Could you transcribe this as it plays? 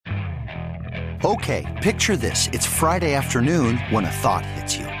Okay, picture this. It's Friday afternoon when a thought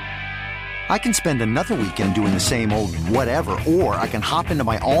hits you. I can spend another weekend doing the same old whatever, or I can hop into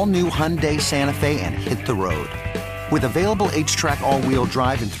my all-new Hyundai Santa Fe and hit the road. With available H-Track all-wheel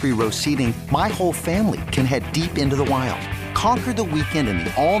drive and 3-row seating, my whole family can head deep into the wild. Conquer the weekend in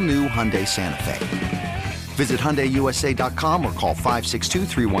the all-new Hyundai Santa Fe. Visit HyundaiUSA.com or call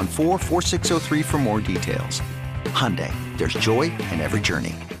 562-314-4603 for more details. Hyundai, there's joy in every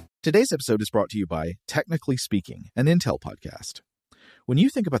journey. Today's episode is brought to you by Technically Speaking, an Intel podcast. When you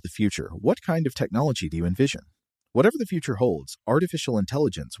think about the future, what kind of technology do you envision? Whatever the future holds, artificial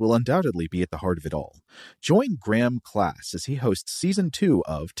intelligence will undoubtedly be at the heart of it all. Join Graham Class as he hosts Season 2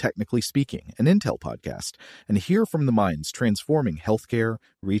 of Technically Speaking, an Intel podcast, and hear from the minds transforming healthcare,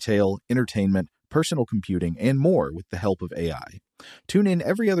 retail, entertainment, personal computing, and more with the help of AI. Tune in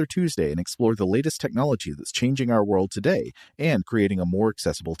every other Tuesday and explore the latest technology that's changing our world today and creating a more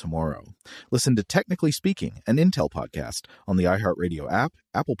accessible tomorrow. Listen to Technically Speaking, an Intel podcast on the iHeartRadio app,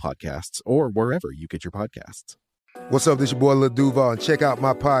 Apple Podcasts, or wherever you get your podcasts. What's up, this your boy Lil Duval, and check out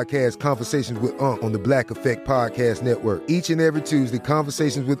my podcast, Conversations with Unc, on the Black Effect Podcast Network. Each and every Tuesday,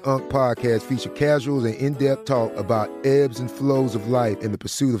 Conversations with Unc podcast feature casual and in-depth talk about ebbs and flows of life and the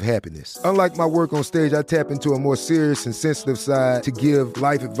pursuit of happiness. Unlike my work on stage, I tap into a more serious and sensitive side to give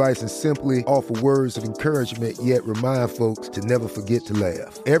life advice and simply offer words of encouragement, yet remind folks to never forget to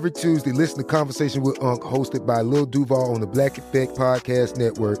laugh. Every Tuesday, listen to Conversation with Unc, hosted by Lil Duval on the Black Effect Podcast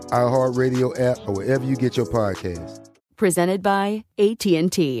Network, iHeartRadio app, or wherever you get your podcasts. Presented by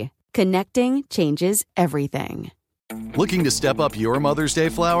AT&T. Connecting changes everything. Looking to step up your Mother's Day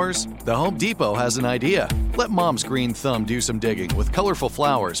flowers? The Home Depot has an idea. Let Mom's green thumb do some digging with colorful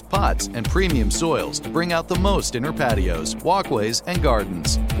flowers, pots, and premium soils to bring out the most in her patios, walkways, and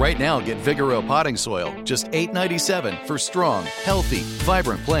gardens. Right now, get Vigoro potting soil, just $8.97 for strong, healthy,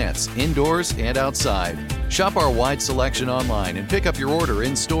 vibrant plants indoors and outside. Shop our wide selection online and pick up your order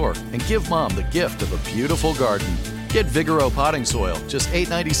in-store and give Mom the gift of a beautiful garden. Get Vigoro potting soil, just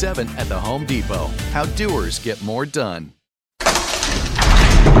 $8.97 at the Home Depot. How doers get more done.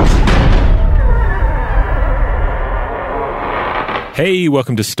 Hey,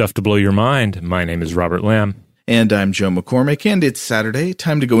 welcome to Stuff to Blow Your Mind. My name is Robert Lamb. And I'm Joe McCormick, and it's Saturday.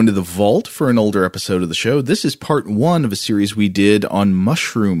 Time to go into the vault for an older episode of the show. This is part 1 of a series we did on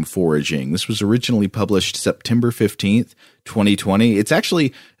mushroom foraging. This was originally published September 15th, 2020. It's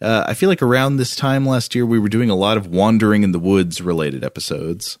actually, I feel like around this time last year, we were doing a lot of wandering in the woods related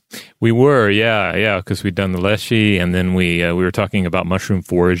episodes. We were, yeah, because we'd done the Leshy, and then we were talking about mushroom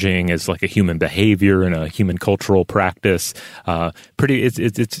foraging as like a human behavior and a human cultural practice.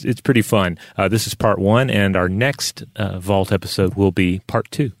 It's pretty fun. This is part 1, and our next Vault episode will be part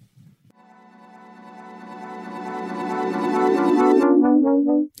 2.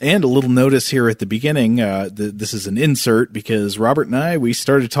 And a little notice here at the beginning, this is an insert because Robert and I, we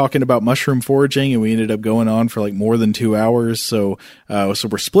started talking about mushroom foraging and we ended up going on for like more than 2 hours. So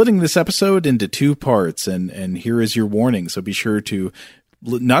we're splitting this episode into 2 parts, and here is your warning. So be sure to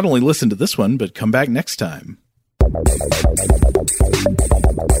not only listen to this one, but come back next time.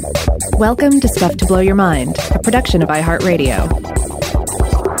 Welcome to Stuff to Blow Your Mind, a production of iHeartRadio.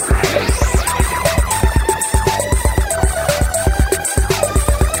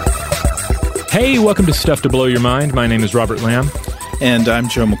 Hey, welcome to Stuff to Blow Your Mind. My name is Robert Lamb. And I'm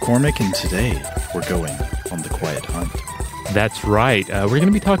Joe McCormick, and today we're going on the quiet hunt. That's right. We're going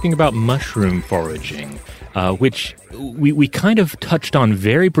to be talking about mushroom foraging, which we kind of touched on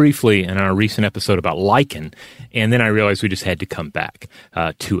very briefly in our recent episode about lichen, and then I realized we just had to come back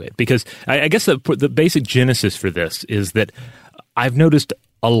to it. Because I guess the basic genesis for this is that I've noticed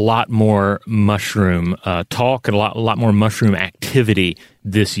a lot more mushroom talk and a lot more mushroom activity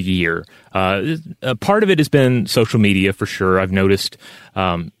this year. Part of it has been social media for sure. I've noticed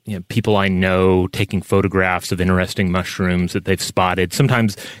people I know taking photographs of interesting mushrooms that they've spotted,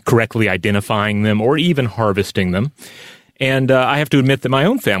 sometimes correctly identifying them or even harvesting them. And I have to admit that my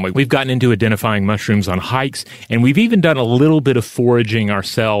own family, we've gotten into identifying mushrooms on hikes, and we've even done a little bit of foraging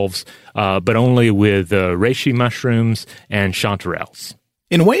ourselves, but only with reishi mushrooms and chanterelles.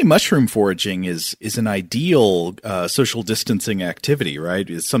 In a way, mushroom foraging is an ideal social distancing activity, right?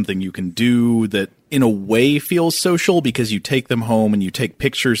 It's something you can do that in a way feels social because you take them home and you take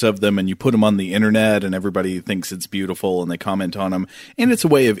pictures of them and you put them on the internet and everybody thinks it's beautiful and they comment on them. And it's a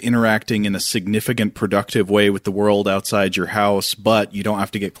way of interacting in a significant, productive way with the world outside your house, but you don't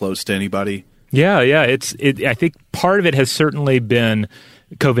have to get close to anybody. Yeah. I think part of it has certainly been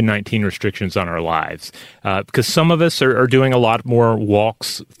COVID-19 restrictions on our lives, because some of us are doing a lot more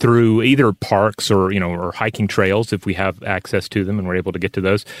walks through either parks or or hiking trails if we have access to them and we're able to get to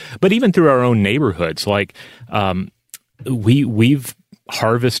those, but even through our own neighborhoods. Like we've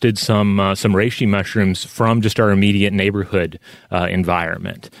harvested some reishi mushrooms from just our immediate neighborhood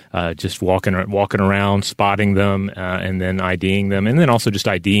environment, just walking around, spotting them, and then IDing them, and then also just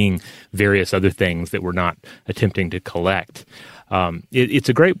IDing various other things that we're not attempting to collect. It's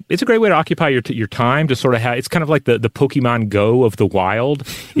a great way to occupy your time, to sort of have. It's kind of like the Pokemon Go of the wild.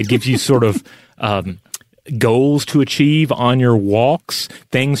 It gives you sort of goals to achieve on your walks,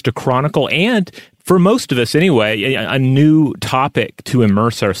 things to chronicle, and for most of us anyway, a new topic to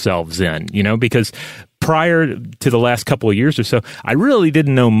immerse ourselves in, because prior to the last couple of years or so, I really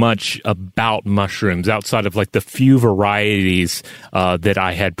didn't know much about mushrooms outside of like the few varieties that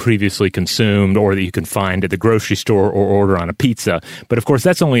I had previously consumed or that you can find at the grocery store or order on a pizza. But of course,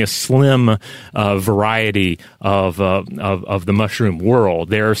 that's only a slim variety of the mushroom world.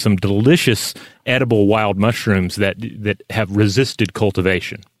 There are some delicious edible wild mushrooms that have resisted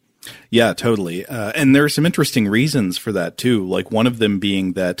cultivation. Yeah, totally. And there are some interesting reasons for that, too. Like one of them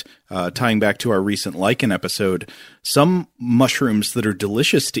being that, tying back to our recent lichen episode, some mushrooms that are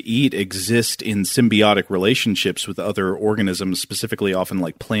delicious to eat exist in symbiotic relationships with other organisms, specifically often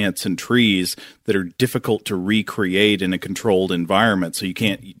like plants and trees, that are difficult to recreate in a controlled environment. So you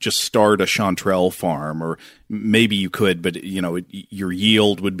can't just start a chanterelle farm, or maybe you could, but your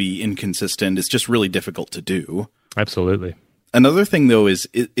yield would be inconsistent. It's just really difficult to do. Absolutely. Another thing, though, is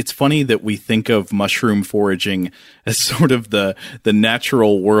it's funny that we think of mushroom foraging as sort of the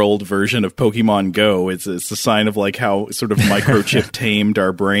natural world version of Pokemon Go. It's a sign of like how sort of microchip tamed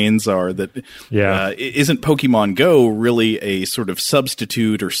our brains are. That isn't Pokemon Go really a sort of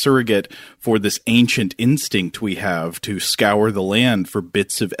substitute or surrogate for this ancient instinct we have to scour the land for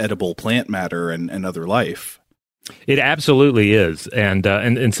bits of edible plant matter and other life? It absolutely is, and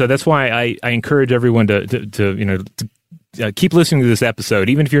so that's why I encourage everyone to keep listening to this episode,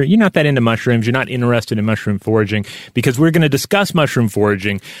 even if you're not that into mushrooms, you're not interested in mushroom foraging, because we're going to discuss mushroom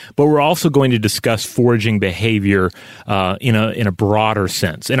foraging, but we're also going to discuss foraging behavior in a broader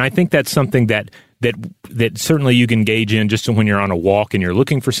sense. And I think that's something that certainly you can engage in just when you're on a walk and you're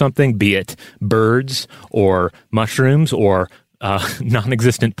looking for something, be it birds or mushrooms or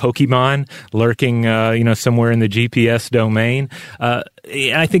non-existent Pokemon lurking, somewhere in the GPS domain.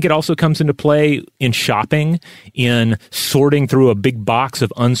 I think it also comes into play in shopping, in sorting through a big box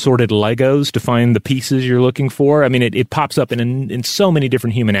of unsorted Legos to find the pieces you're looking for. I mean, it pops up in so many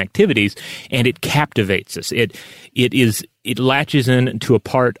different human activities, and it captivates us. It latches in to a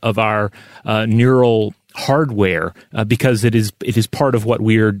part of our neural hardware because it is part of what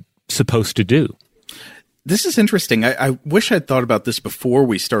we're supposed to do. This is interesting. I wish I'd thought about this before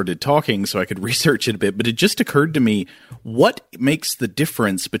we started talking so I could research it a bit, but it just occurred to me, what makes the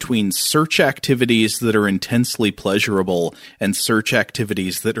difference between search activities that are intensely pleasurable and search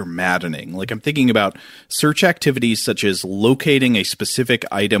activities that are maddening? Like, I'm thinking about search activities such as locating a specific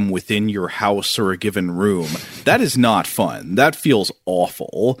item within your house or a given room. That is not fun. That feels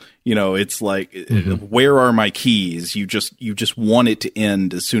awful. It's like, where are my keys? You just want it to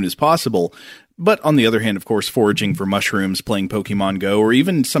end as soon as possible. But on the other hand, of course, foraging for mushrooms, playing Pokemon Go, or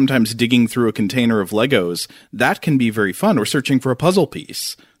even sometimes digging through a container of Legos, that can be very fun, or searching for a puzzle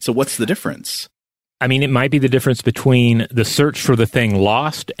piece. So what's the difference? I mean, it might be the difference between the search for the thing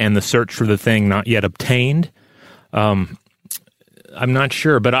lost and the search for the thing not yet obtained. I'm not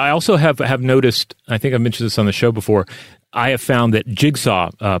sure, but I also have noticed, I think I've mentioned this on the show before, I have found that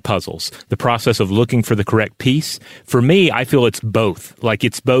jigsaw puzzles, the process of looking for the correct piece, for me, I feel it's both. Like,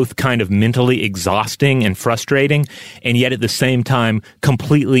 it's both kind of mentally exhausting and frustrating, and yet at the same time,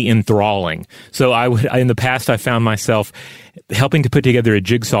 completely enthralling. So in the past, I found myself helping to put together a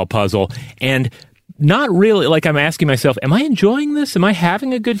jigsaw puzzle, and not really, like, I'm asking myself, am I enjoying this? Am I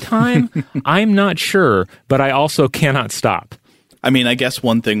having a good time? I'm not sure, but I also cannot stop. I mean, I guess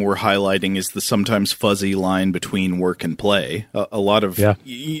one thing we're highlighting is the sometimes fuzzy line between work and play. A lot of,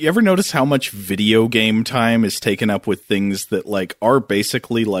 You ever notice how much video game time is taken up with things that like are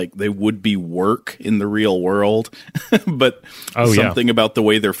basically like they would be work in the real world, but something about the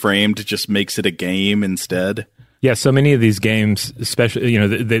way they're framed just makes it a game instead? Yeah, so many of these games, especially,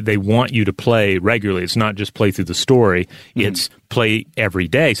 they want you to play regularly. It's not just play through the story. It's play every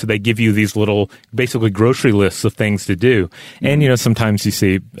day. So they give you these little, basically grocery lists of things to do. And, sometimes you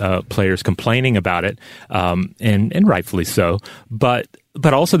see players complaining about it, and rightfully so. But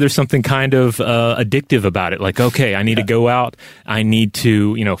also there's something kind of addictive about it. Like, okay, I need to go out. I need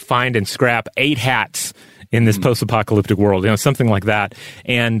to, find and scrap 8 hats in this post-apocalyptic world, something like that.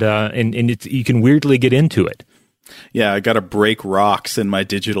 And you can weirdly get into it. Yeah, I got to break rocks in my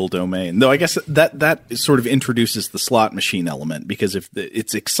digital domain. Though I guess that sort of introduces the slot machine element, because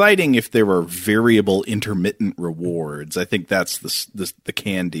it's exciting if there are variable intermittent rewards. I think that's the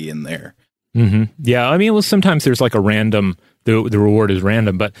candy in there. Mm-hmm. Yeah, I mean, sometimes there's like a random, the reward is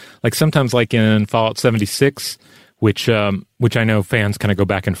random, but like sometimes like in Fallout 76, which I know fans kind of go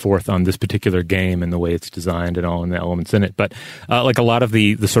back and forth on this particular game and the way it's designed and all and the elements in it. But like a lot of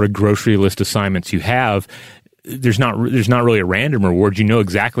the sort of grocery list assignments you have, there's not really a random reward. You know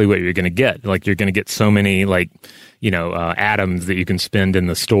exactly what you're going to get. Like you're going to get so many atoms that you can spend in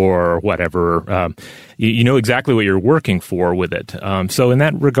the store or whatever. You know exactly what you're working for with it. So in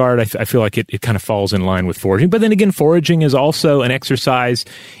that regard, I feel like it kind of falls in line with foraging. But then again, foraging is also an exercise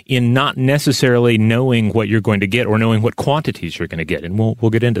in not necessarily knowing what you're going to get or knowing what quantities you're going to get. And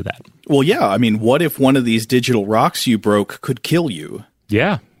we'll get into that. Well, yeah. I mean, what if one of these digital rocks you broke could kill you?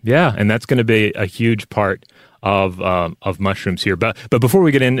 Yeah. And that's going to be a huge part of mushrooms here. But before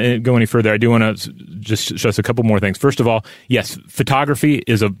we get in and go any further, I do want to just stress a couple more things. First of all, yes, photography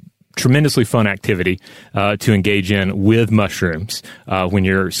is a tremendously fun activity to engage in with mushrooms when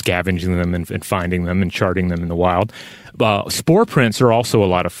you're scavenging them and finding them and charting them in the wild. Spore prints are also a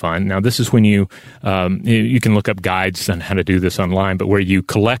lot of fun. Now, this is when you can look up guides on how to do this online, but where you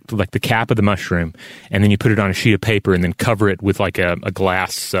collect like the cap of the mushroom and then you put it on a sheet of paper and then cover it with like a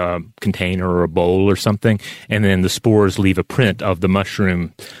glass container or a bowl or something, and then the spores leave a print of the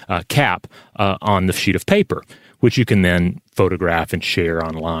mushroom cap on the sheet of paper, which you can then photograph and share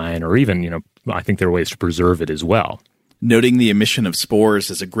online, or even, I think there are ways to preserve it as well. Noting the emission of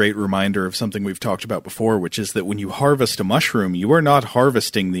spores is a great reminder of something we've talked about before, which is that when you harvest a mushroom, you are not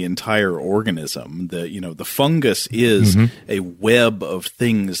harvesting the entire organism. The fungus is a web of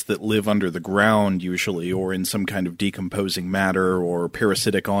things that live under the ground usually, or in some kind of decomposing matter or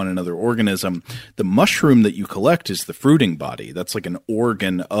parasitic on another organism. The mushroom that you collect is the fruiting body. That's like an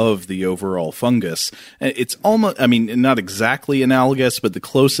organ of the overall fungus. It's almost, not exactly analogous, but the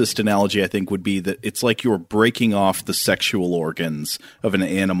closest analogy I think would be that it's like you're breaking off the sexual organs of an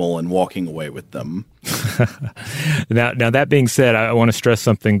animal and walking away with them. Now, that being said, I want to stress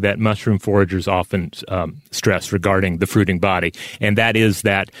something that mushroom foragers often stress regarding the fruiting body, and that is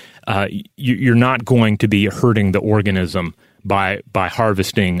that you're not going to be hurting the organism by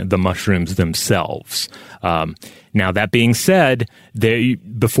harvesting the mushrooms themselves. Now, that being said,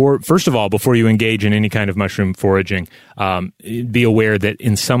 before you engage in any kind of mushroom foraging, be aware that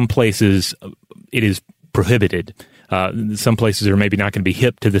in some places it is prohibited. Some places are maybe not going to be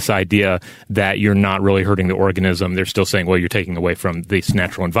hip to this idea that you're not really hurting the organism. They're still saying, well, you're taking away from this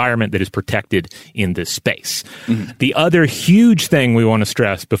natural environment that is protected in this space. Mm-hmm. The other huge thing we want to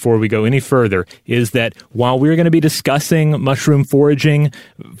stress before we go any further is that while we're going to be discussing mushroom foraging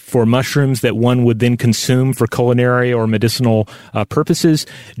for mushrooms that one would then consume for culinary or medicinal purposes,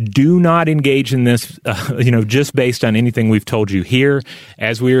 do not engage in this, just based on anything we've told you here.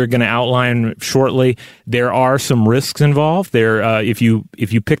 As we are going to outline shortly, there are some risks involved there. If you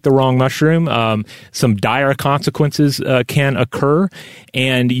pick the wrong mushroom, some dire consequences can occur,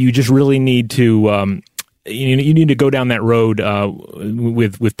 and you just really need to you need to go down that road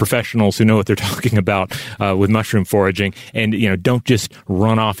with professionals who know what they're talking about with mushroom foraging, and don't just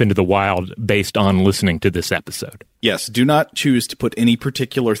run off into the wild based on listening to this episode. Yes, do not choose to put any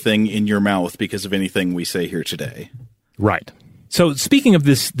particular thing in your mouth because of anything we say here today. Right. So speaking of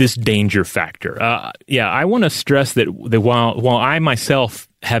this danger factor, I want to stress that while I myself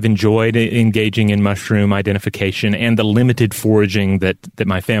have enjoyed engaging in mushroom identification and the limited foraging that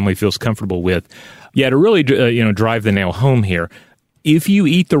my family feels comfortable with, to really drive the nail home here, if you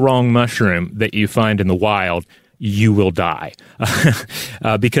eat the wrong mushroom that you find in the wild, you will die,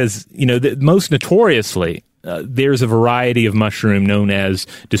 because most notoriously. There's a variety of mushroom known as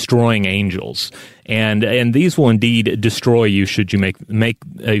destroying angels, and these will indeed destroy you should you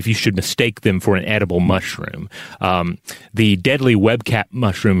if you should mistake them for an edible mushroom. The deadly webcap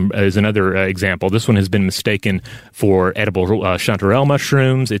mushroom is another example. This one has been mistaken for edible chanterelle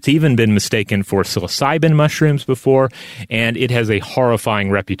mushrooms. It's even been mistaken for psilocybin mushrooms before, and it has a horrifying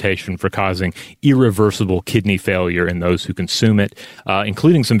reputation for causing irreversible kidney failure in those who consume it,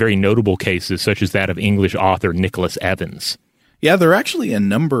 including some very notable cases such as that of English author Nicholas Evans. Yeah, there are actually a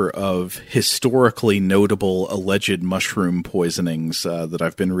number of historically notable alleged mushroom poisonings that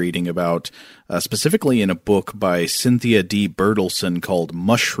I've been reading about, specifically in a book by Cynthia D. Bertelsen called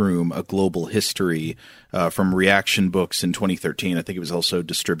Mushroom, A Global History, from Reaction Books in 2013. I think it was also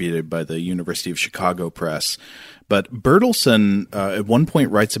distributed by the University of Chicago Press. But Bertelsen at one point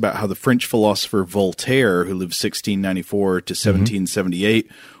writes about how the French philosopher Voltaire, who lived 1694 to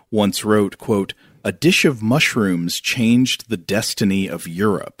 1778, once wrote, quote, "A dish of mushrooms changed the destiny of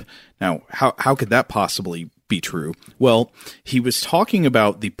Europe." Now, how could that possibly be true? Well, he was talking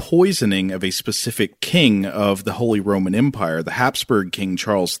about the poisoning of a specific king of the Holy Roman Empire, the Habsburg king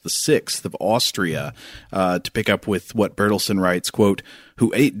Charles VI of Austria, to pick up with what Bertelsen writes, quote,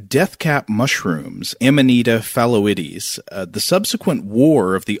 "who ate deathcap mushrooms, Amanita phalloides. The subsequent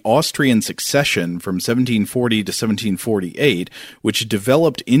war of the Austrian succession from 1740 to 1748, which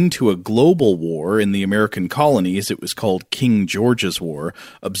developed into a global war in the American colonies, it was called King George's War,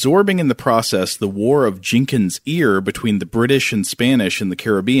 absorbing in the process the War of Jenkins' Ear between the British and Spanish in the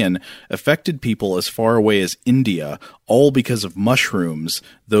Caribbean, affected people as far away as India, all because of mushrooms,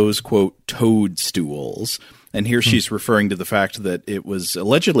 those, quote, toadstools." And here she's referring to the fact that it was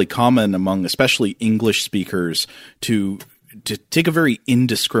allegedly common among especially English speakers to take a very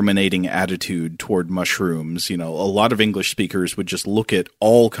indiscriminating attitude toward mushrooms. You know, a lot of English speakers would just look at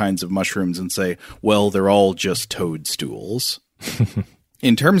all kinds of mushrooms and say, well, they're all just toadstools.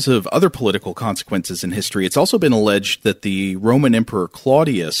 In terms of other political consequences in history, it's also been alleged that the Roman Emperor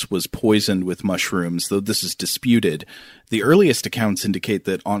Claudius was poisoned with mushrooms, though this is disputed. The earliest accounts indicate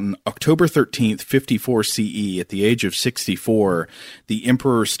that on October 13th, 54 CE, at the age of 64, the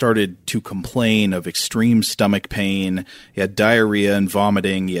emperor started to complain of extreme stomach pain. He had diarrhea and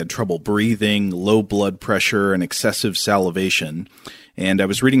vomiting. He had trouble breathing, low blood pressure, and excessive salivation. And I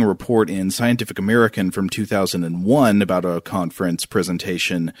was reading a report in Scientific American from 2001 about a conference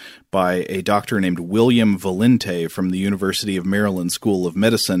presentation by a doctor named William Valente from the University of Maryland School of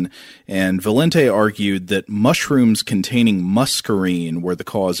Medicine. And Valente argued that mushrooms containing muscarine were the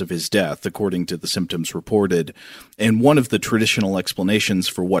cause of his death, according to the symptoms reported. And one of the traditional explanations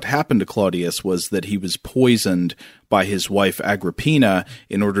for what happened to Claudius was that he was poisoned by his wife Agrippina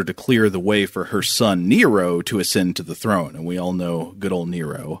in order to clear the way for her son Nero to ascend to the throne. And we all know good old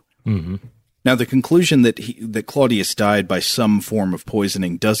Nero. Mm-hmm. Now, the conclusion that Claudius died by some form of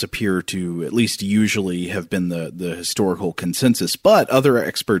poisoning does appear to at least usually have been the historical consensus, but other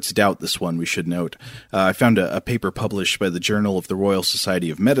experts doubt this one, we should note. I found a paper published by the Journal of the Royal Society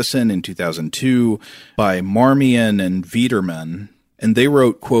of Medicine in 2002 by Marmion and Viederman. And they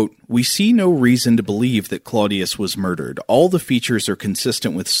wrote, quote, "We see no reason to believe that Claudius was murdered. All the features are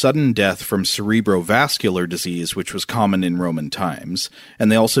consistent with sudden death from cerebrovascular disease, which was common in Roman times."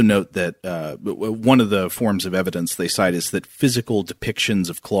 And they also note that one of the forms of evidence they cite is that physical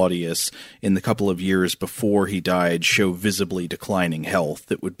depictions of Claudius in the couple of years before he died show visibly declining health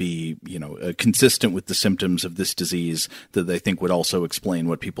that would be, consistent with the symptoms of this disease that they think would also explain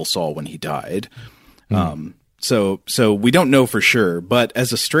what people saw when he died. So we don't know for sure, but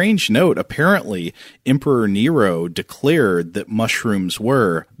as a strange note, apparently Emperor Nero declared that mushrooms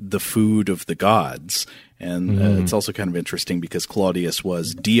were the food of the gods. And it's also kind of interesting because Claudius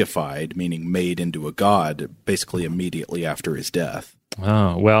was deified, meaning made into a god, basically immediately after his death.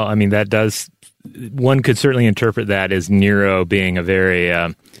 Oh, well, I mean, one could certainly interpret that as Nero being a very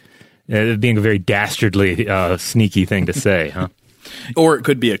dastardly, sneaky thing to say, huh? Or it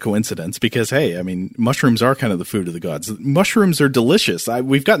could be a coincidence because, hey, I mean, mushrooms are kind of the food of the gods. Mushrooms are delicious.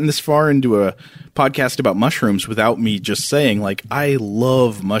 We've gotten this far into a podcast about mushrooms without me just saying, like, I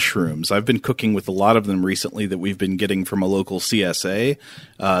love mushrooms. I've been cooking with a lot of them recently that we've been getting from a local CSA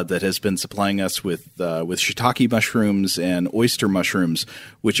that has been supplying us with shiitake mushrooms and oyster mushrooms,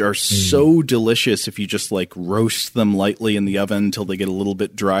 which are so delicious if you just, like, roast them lightly in the oven until they get a little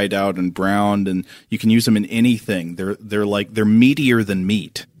bit dried out and browned, and you can use them in anything. They're meatier than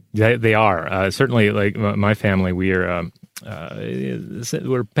meat. They are. Certainly, like my family, we're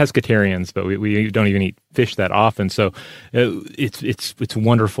pescatarians, but we don't even eat fish that often. So it's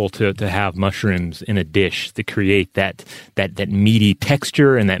wonderful to have mushrooms in a dish to create that meaty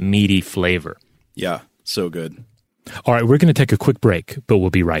texture and that meaty flavor. Yeah, so good. All right, we're going to take a quick break, but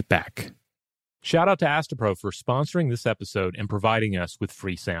we'll be right back. Shout out to Astepro for sponsoring this episode and providing us with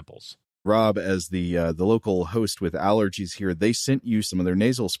free samples. Rob, as the local host with allergies here, they sent you some of their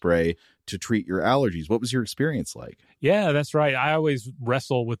nasal spray to treat your allergies. What was your experience like? Yeah, that's right. I always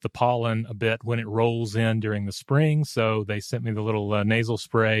wrestle with the pollen a bit when it rolls in during the spring, so they sent me the little nasal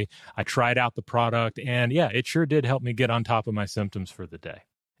spray. I tried out the product, and yeah, it sure did help me get on top of my symptoms for the day.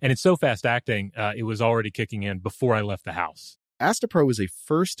 And it's so fast acting, it was already kicking in before I left the house. Astepro is a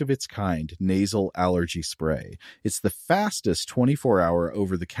first-of-its-kind nasal allergy spray. It's the fastest 24-hour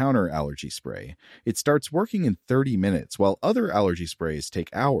over-the-counter allergy spray. It starts working in 30 minutes, while other allergy sprays take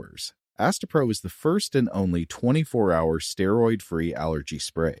hours. Astepro is the first and only 24-hour steroid-free allergy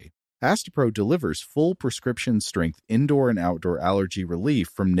spray. Astepro delivers full prescription-strength indoor and outdoor allergy relief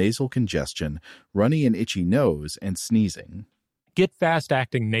from nasal congestion, runny and itchy nose, and sneezing. Get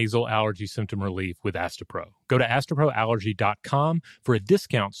fast-acting nasal allergy symptom relief with Astepro. Go to asteproallergy.com for a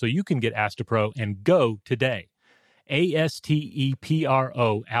discount so you can get Astepro and go today.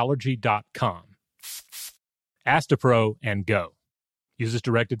 ASTEPRO allergy.com. Astepro and go. Use as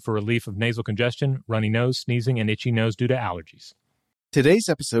directed for relief of nasal congestion, runny nose, sneezing, and itchy nose due to allergies. Today's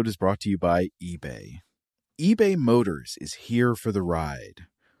episode is brought to you by eBay. eBay Motors is here for the ride.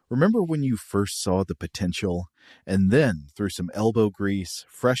 Remember when you first saw the potential? And then, through some elbow grease,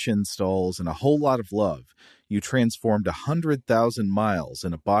 fresh installs, and a whole lot of love, you transformed 100,000 miles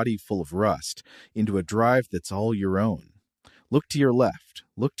and a body full of rust into a drive that's all your own. Look to your left.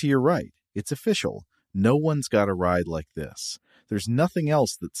 Look to your right. It's official. No one's got a ride like this. There's nothing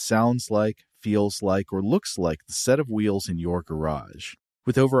else that sounds like, feels like, or looks like the set of wheels in your garage.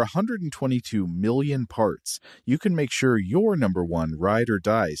 With over 122 million parts, you can make sure your number one ride or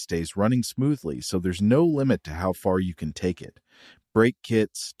die stays running smoothly, so there's no limit to how far you can take it. Brake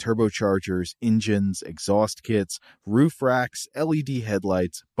kits, turbochargers, engines, exhaust kits, roof racks, LED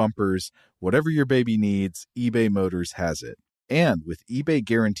headlights, bumpers, whatever your baby needs, eBay Motors has it. And with eBay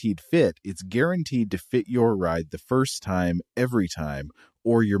Guaranteed Fit, it's guaranteed to fit your ride the first time, every time,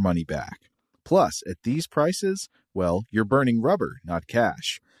 or your money back. Plus, at these prices, well, you're burning rubber, not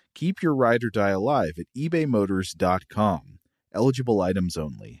cash. Keep your ride or die alive at ebaymotors.com. Eligible items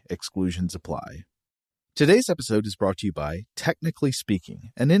only. Exclusions apply. Today's episode is brought to you by Technically Speaking,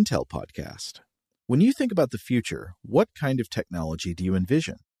 an Intel podcast. When you think about the future, what kind of technology do you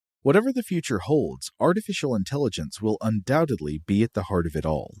envision? Whatever the future holds, artificial intelligence will undoubtedly be at the heart of it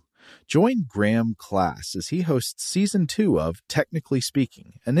all. Join Graham Class as he hosts Season 2 of Technically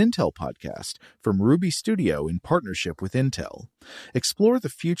Speaking, an Intel podcast from Ruby Studio in partnership with Intel. Explore the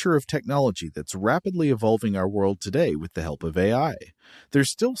future of technology that's rapidly evolving our world today with the help of AI. There's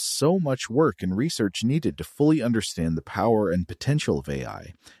still so much work and research needed to fully understand the power and potential of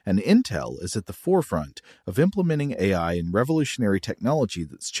AI, and Intel is at the forefront of implementing AI in revolutionary technology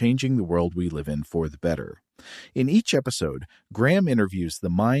that's changing the world we live in for the better. In each episode, Graham interviews the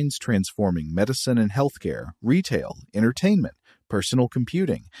minds transforming medicine and healthcare, retail, entertainment, personal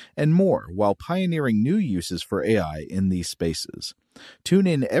computing, and more while pioneering new uses for AI in these spaces. Tune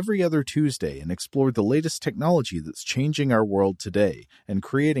in every other Tuesday and explore the latest technology that's changing our world today and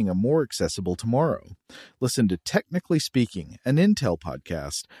creating a more accessible tomorrow. Listen to Technically Speaking, an Intel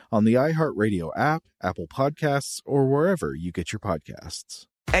podcast on the iHeartRadio app, Apple Podcasts, or wherever you get your podcasts.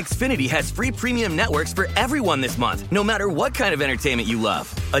 Xfinity has free premium networks for everyone this month, no matter what kind of entertainment you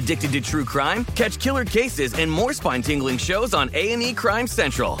love. Addicted to true crime? Catch killer cases and more spine-tingling shows on A&E Crime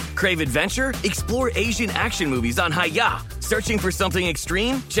Central. Crave adventure? Explore Asian action movies on Hi-Ya. Searching for something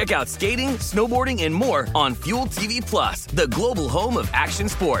extreme? Check out skating, snowboarding, and more on Fuel TV Plus, the global home of action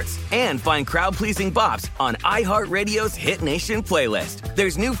sports. And find crowd-pleasing bops on iHeartRadio's Hit Nation playlist.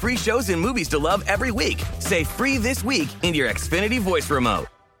 There's new free shows and movies to love every week. Say free this week in your Xfinity voice remote.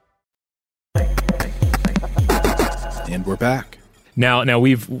 And we're back. Now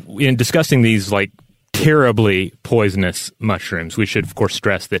we've, in discussing these like terribly poisonous mushrooms, we should of course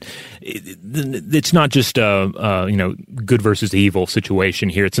stress that it's not just a good versus evil situation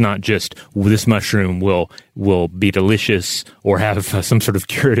here. It's not just this mushroom will be delicious or have some sort of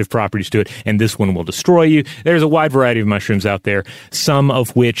curative properties to it, and this one will destroy you. There's a wide variety of mushrooms out there, some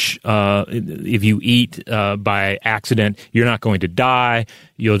of which if you eat by accident, you're not going to die.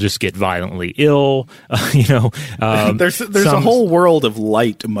 You'll just get violently ill. There's a whole world of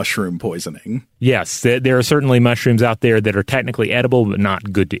light mushroom poisoning. Yes, there are certainly mushrooms out there that are technically edible but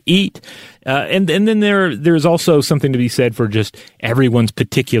not good to eat. And then there's also something to be said for just everyone's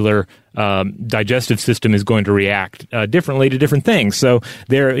particular digestive system is going to react differently to different things. So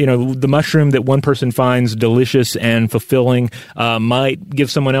the mushroom that one person finds delicious and fulfilling might give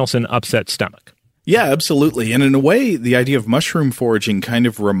someone else an upset stomach. Yeah, absolutely. And in a way, the idea of mushroom foraging kind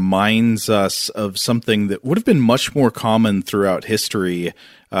of reminds us of something that would have been much more common throughout history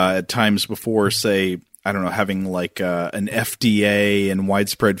at times before, say, I don't know, having like an FDA and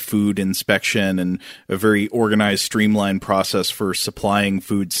widespread food inspection and a very organized, streamlined process for supplying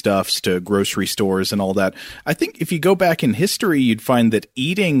foodstuffs to grocery stores and all that. I think if you go back in history, you'd find that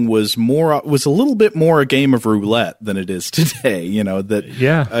eating was a little bit more a game of roulette than it is today. You know,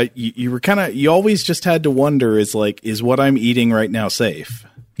 that you were you always just had to wonder, is what I'm eating right now safe?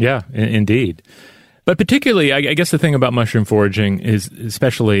 Yeah, indeed. But particularly, I guess the thing about mushroom foraging is,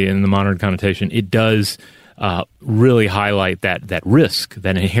 especially in the modern connotation, it does really highlight that risk,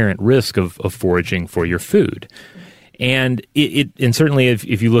 that inherent risk of foraging for your food. And and certainly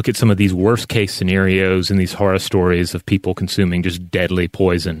if you look at some of these worst case scenarios and these horror stories of people consuming just deadly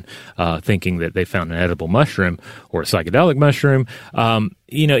poison, thinking that they found an edible mushroom or a psychedelic mushroom,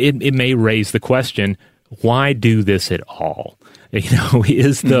 it may raise the question, why do this at all?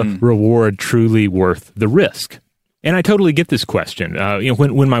 Is the reward truly worth the risk? And I totally get this question.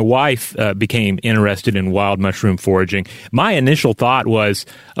 When my wife became interested in wild mushroom foraging, my initial thought was,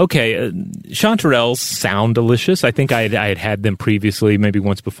 okay, chanterelles sound delicious. I think I had them previously, maybe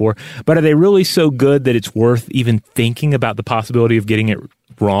once before. But are they really so good that it's worth even thinking about the possibility of getting it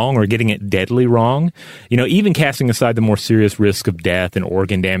wrong or getting it deadly wrong? Even casting aside the more serious risk of death and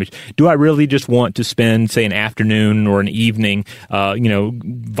organ damage, do I really just want to spend, say, an afternoon or an evening,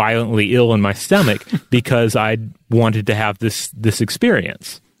 violently ill in my stomach because I wanted to have this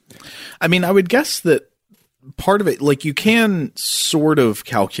experience? I mean, I would guess that part of it, like, you can sort of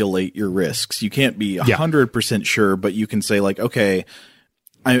calculate your risks. You can't be 100% sure, but you can say, like, okay,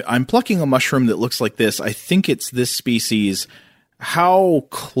 I'm plucking a mushroom that looks like this. I think it's this species. How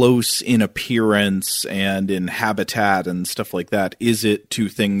close in appearance and in habitat and stuff like that is it to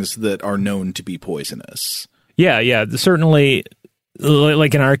things that are known to be poisonous? Yeah, certainly.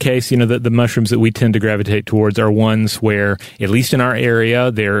 Like in our case, the mushrooms that we tend to gravitate towards are ones where, at least in our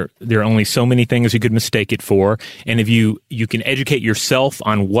area, there are only so many things you could mistake it for. And if you can educate yourself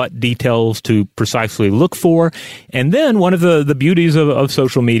on what details to precisely look for. And then one of the beauties of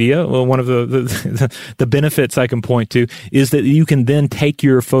social media, well, one of the benefits I can point to, is that you can then take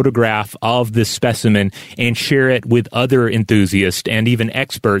your photograph of this specimen and share it with other enthusiasts and even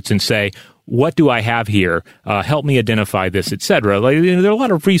experts and say, what do I have here? Help me identify this, etc. There are a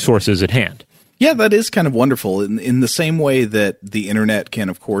lot of resources at hand. Yeah, that is kind of wonderful. In the same way that the internet can,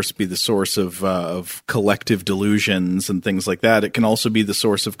 of course, be the source of collective delusions and things like that, it can also be the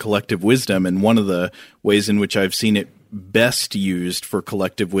source of collective wisdom. And one of the ways in which I've seen it best used for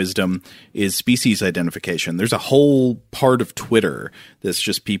collective wisdom is species identification. There's a whole part of Twitter that's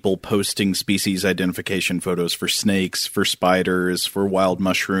just people posting species identification photos for snakes, for spiders, for wild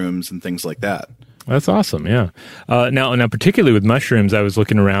mushrooms, and things like that. That's awesome, yeah. Now, particularly with mushrooms, I was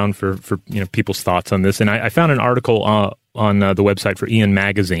looking around for people's thoughts on this, and I found an article on the website for Ian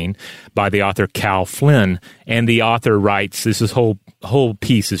Magazine by the author Cal Flynn, and the author writes, this whole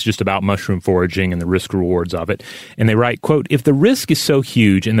piece is just about mushroom foraging and the risk rewards of it, and they write, quote, "If the risk is so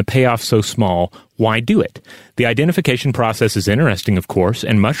huge and the payoff so small, why do it? The identification process is interesting, of course,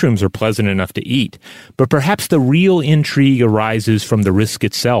 and mushrooms are pleasant enough to eat, but perhaps the real intrigue arises from the risk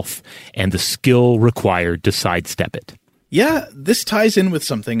itself and the skill required to sidestep it." Yeah, this ties in with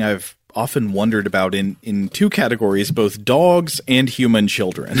something I've often wondered about in two categories, both dogs and human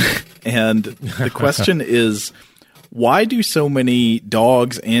children. And the question is, why do so many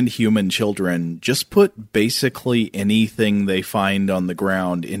dogs and human children just put basically anything they find on the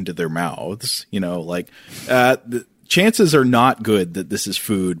ground into their mouths? The chances are not good that this is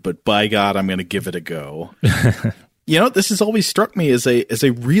food, but by God, I'm going to give it a go. This has always struck me as a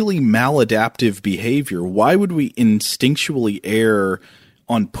really maladaptive behavior. Why would we instinctually err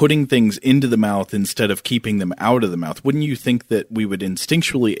on putting things into the mouth instead of keeping them out of the mouth? Wouldn't you think that we would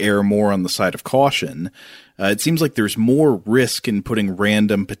instinctually err more on the side of caution? It seems like there's more risk in putting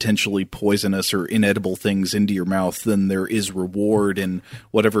random, potentially poisonous or inedible things into your mouth than there is reward in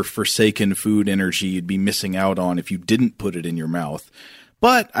whatever forsaken food energy you'd be missing out on if you didn't put it in your mouth.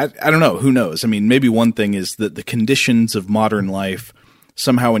 But I don't know. Who knows? I mean, maybe one thing is that the conditions of modern life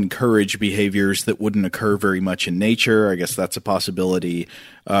somehow encourage behaviors that wouldn't occur very much in nature. I guess that's a possibility.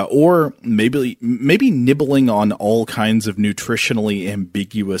 Or maybe nibbling on all kinds of nutritionally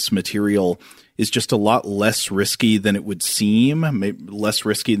ambiguous material is just a lot less risky than it would seem, maybe less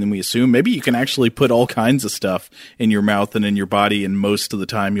risky than we assume. Maybe you can actually put all kinds of stuff in your mouth and in your body, and most of the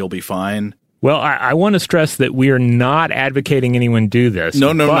time you'll be fine. Well, I want to stress that we are not advocating anyone do this.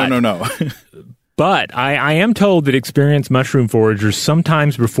 No. But I am told that experienced mushroom foragers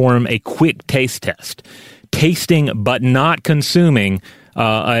sometimes perform a quick taste test. Tasting but not consuming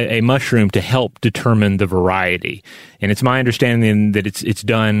a mushroom to help determine the variety. And it's my understanding that it's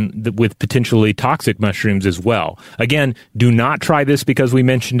done with potentially toxic mushrooms as well. Again, do not try this because we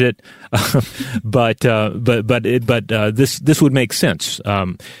mentioned it, but this would make sense,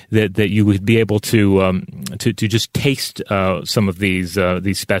 that you would be able to just taste some of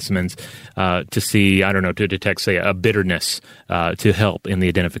these specimens to see, I don't know, to detect, say, a bitterness to help in the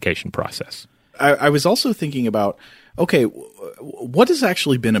identification process. I was also thinking about, okay, what has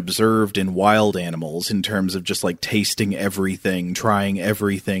actually been observed in wild animals in terms of just like tasting everything, trying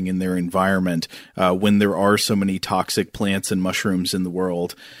everything in their environment when there are so many toxic plants and mushrooms in the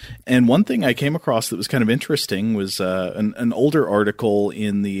world? And one thing I came across that was kind of interesting was an older article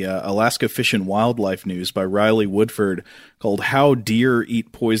in the Alaska Fish and Wildlife News by Riley Woodford called How Deer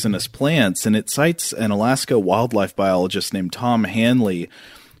Eat Poisonous Plants. And it cites an Alaska wildlife biologist named Tom Hanley,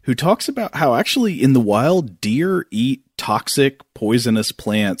 who talks about how actually in the wild, deer eat toxic, poisonous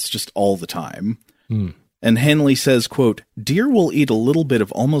plants just all the time. And Hanley says, quote, "Deer will eat a little bit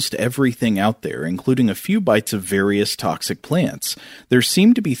of almost everything out there, including a few bites of various toxic plants. There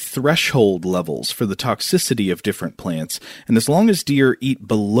seem to be threshold levels for the toxicity of different plants, and as long as deer eat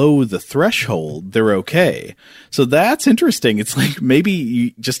below the threshold, they're okay." So that's interesting. It's like maybe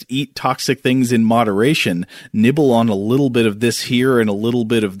you just eat toxic things in moderation, nibble on a little bit of this here and a little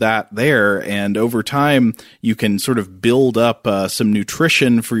bit of that there, and over time you can sort of build up some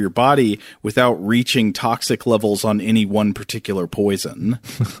nutrition for your body without reaching toxic levels on any one particular poison.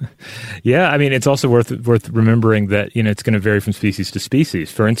 Yeah, I mean, it's also worth remembering that, it's going to vary from species to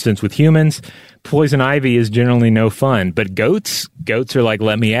species. For instance, with humans, poison ivy is generally no fun, but goats are like,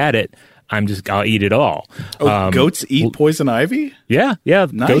 let me at it. I'll eat it all. Goats eat poison ivy? Yeah.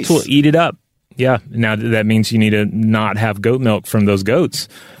 Nice. Goats will eat it up. Yeah. Now that means you need to not have goat milk from those goats.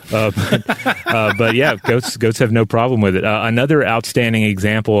 But yeah, goats have no problem with it. Another outstanding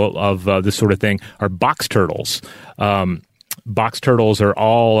example of this sort of thing are box turtles. Box turtles are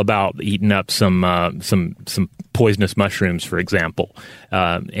all about eating up some poisonous mushrooms, for example,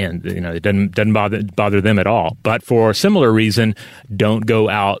 and it doesn't bother them at all. But for a similar reason, don't go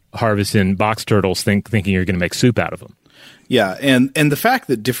out harvesting box turtles thinking you're going to make soup out of them. Yeah, and the fact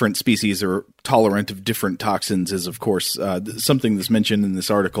that different species are tolerant of different toxins is, of course, something that's mentioned in this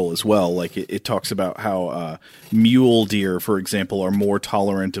article as well. Like it talks about how mule deer, for example, are more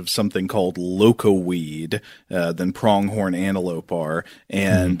tolerant of something called locoweed than pronghorn antelope are,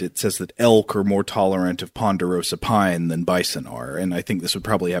 and it says that elk are more tolerant of ponderosa pine than bison are. And I think this would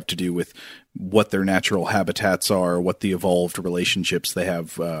probably have to do with what their natural habitats are, what the evolved relationships they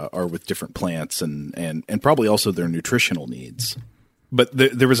have are with different plants, and probably also their nutritional needs. But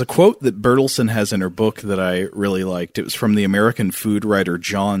there was a quote that Bertelsen has in her book that I really liked. It was from the American food writer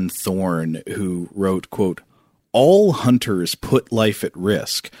John Thorne, who wrote, quote, "All hunters put life at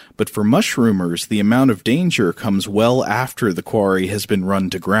risk, but for mushroomers, the amount of danger comes well after the quarry has been run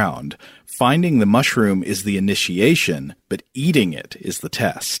to ground. Finding the mushroom is the initiation, but eating it is the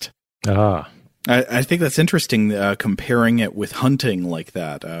test." I think that's interesting, comparing it with hunting like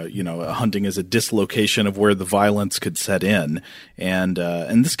that. Hunting is a dislocation of where the violence could set in. And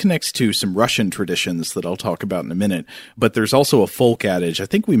this connects to some Russian traditions that I'll talk about in a minute. But there's also a folk adage. I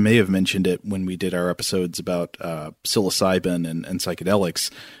think we may have mentioned it when we did our episodes about psilocybin and psychedelics.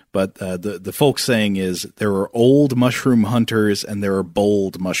 But the folk saying is, there are old mushroom hunters and there are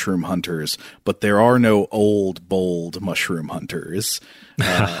bold mushroom hunters, but there are no old, bold mushroom hunters.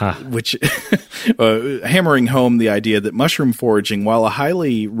 Which hammering home the idea that mushroom foraging, while a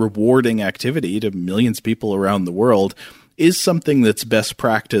highly rewarding activity to millions of people around the world, is something that's best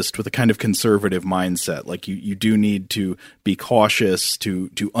practiced with a kind of conservative mindset. Like you do need to be cautious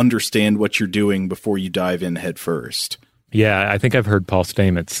to understand what you're doing before you dive in head first. Yeah, I think I've heard Paul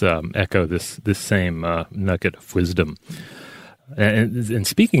Stamets echo this same nugget of wisdom. And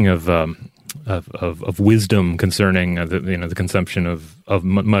speaking of wisdom concerning the consumption of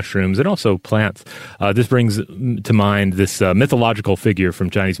mushrooms and also plants, this brings to mind this mythological figure from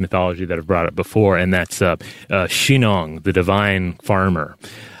Chinese mythology that I've brought up before, and that's Shennong, the divine farmer.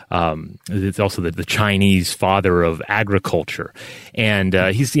 It's also the Chinese father of agriculture, and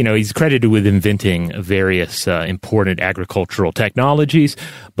he's credited with inventing various important agricultural technologies,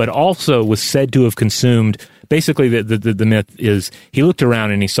 but also was said to have consumed. Basically, the myth is he looked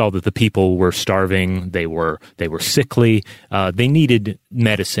around and he saw that the people were starving, they were sickly, they needed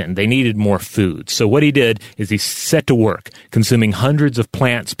medicine, they needed more food. So what he did is he set to work consuming hundreds of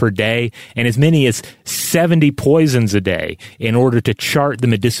plants per day and as many as 70 poisons a day in order to chart the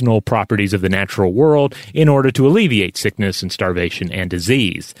medicinal properties of the natural world in order to alleviate sickness and starvation and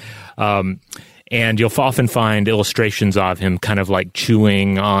disease. And you'll often find illustrations of him kind of like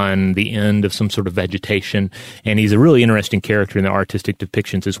chewing on the end of some sort of vegetation. And he's a really interesting character in the artistic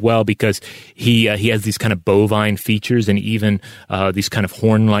depictions as well, because he has these kind of bovine features and even these kind of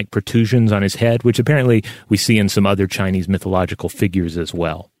horn-like protrusions on his head, which apparently we see in some other Chinese mythological figures as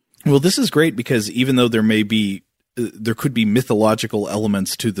well. Well, this is great because even though there could be mythological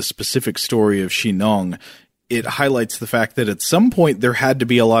elements to the specific story of Xinong, it highlights the fact that at some point there had to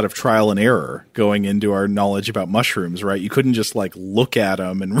be a lot of trial and error going into our knowledge about mushrooms, right? You couldn't just like look at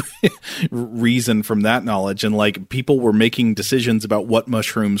them and reason from that knowledge. And like people were making decisions about what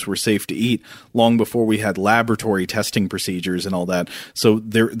mushrooms were safe to eat long before we had laboratory testing procedures and all that. So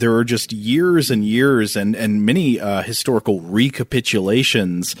there are just years and years and many historical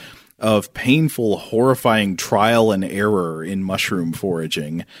recapitulations of painful, horrifying trial and error in mushroom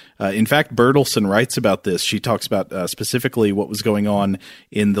foraging. In fact, Bertelsen writes about this. She talks about specifically what was going on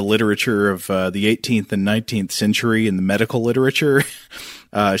in the literature of the 18th and 19th century in the medical literature.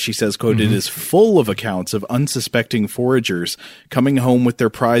 She says, quote, "It is full of accounts of unsuspecting foragers coming home with their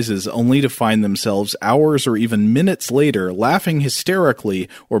prizes only to find themselves hours or even minutes later laughing hysterically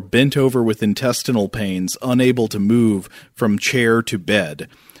or bent over with intestinal pains, unable to move from chair to bed.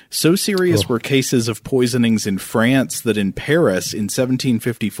 So serious were cases of poisonings in France that in Paris in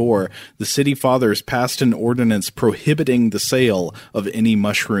 1754, the city fathers passed an ordinance prohibiting the sale of any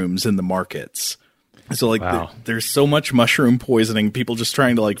mushrooms in the markets." So like there's so much mushroom poisoning, people just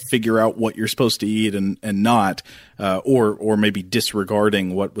trying to like figure out what you're supposed to eat and not, or maybe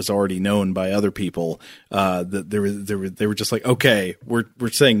disregarding what was already known by other people. That they were just like, okay,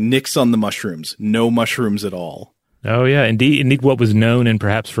 we're saying nix on the mushrooms, no mushrooms at all. Oh yeah, indeed, what was known and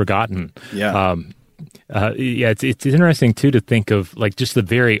perhaps forgotten. Yeah. It's interesting too to think of like just the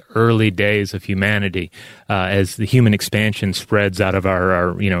very early days of humanity as the human expansion spreads out of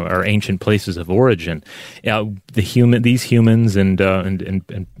our ancient places of origin. These humans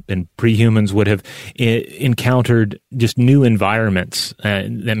and pre-humans would have encountered just new environments.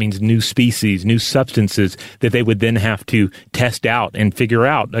 That means new species, new substances that they would then have to test out and figure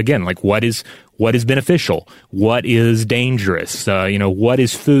out again, like what is beneficial, what is dangerous, what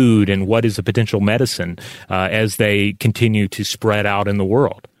is food and what is a potential medicine as they continue to spread out in the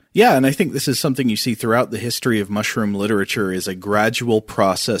world. Yeah, and I think this is something you see throughout the history of mushroom literature is a gradual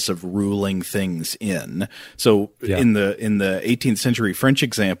process of ruling things in. So in the 18th century French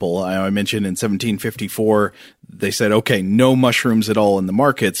example, I mentioned in 1754, they said, okay, no mushrooms at all in the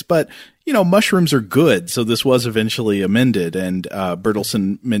markets, but mushrooms are good, so this was eventually amended, and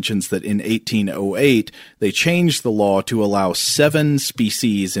Bertelsen mentions that in 1808, they changed the law to allow 7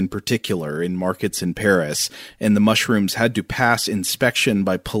 species in particular in markets in Paris, and the mushrooms had to pass inspection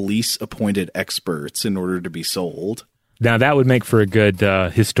by police-appointed experts in order to be sold. Now, that would make for a good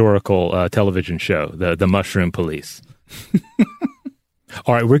historical television show, the Mushroom Police.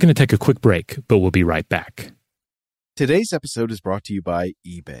 All right, we're going to take a quick break, but we'll be right back. Today's episode is brought to you by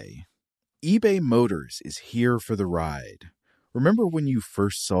eBay. eBay Motors is here for the ride. Remember when you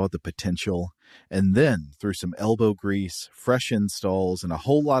first saw the potential? And then, through some elbow grease, fresh installs, and a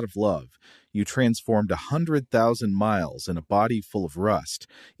whole lot of love, you transformed 100,000 miles and a body full of rust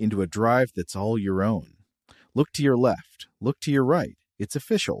into a drive that's all your own. Look to your left. Look to your right. It's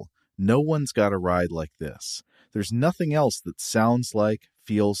official. No one's got a ride like this. There's nothing else that sounds like,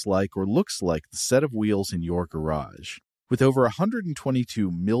 feels like, or looks like the set of wheels in your garage. With over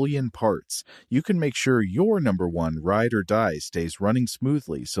 122 million parts, you can make sure your number one ride or die stays running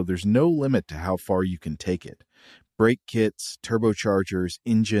smoothly so there's no limit to how far you can take it. Brake kits, turbochargers,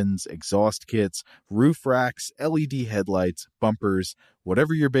 engines, exhaust kits, roof racks, LED headlights, bumpers,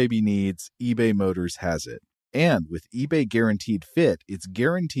 whatever your baby needs, eBay Motors has it. And with eBay Guaranteed Fit, it's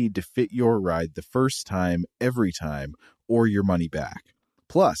guaranteed to fit your ride the first time, every time, or your money back.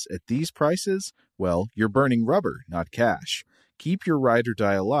 Plus, at these prices, well, you're burning rubber, not cash. Keep your ride or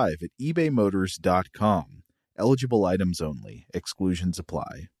die alive at ebaymotors.com. Eligible items only. Exclusions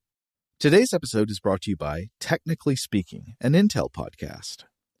apply. Today's episode is brought to you by Technically Speaking, an Intel podcast.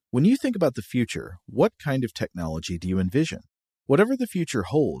 When you think about the future, what kind of technology do you envision? Whatever the future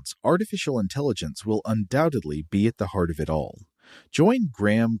holds, artificial intelligence will undoubtedly be at the heart of it all. Join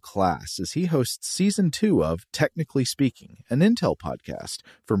Graham Class as he hosts Season 2 of Technically Speaking, an Intel podcast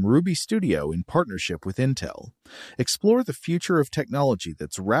from Ruby Studio in partnership with Intel. Explore the future of technology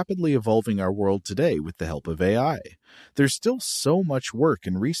that's rapidly evolving our world today with the help of AI. There's still so much work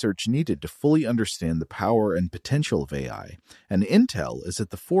and research needed to fully understand the power and potential of AI, and Intel is at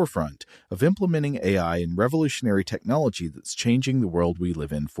the forefront of implementing AI in revolutionary technology that's changing the world we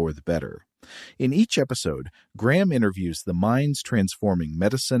live in for the better. In each episode, Graham interviews the minds transforming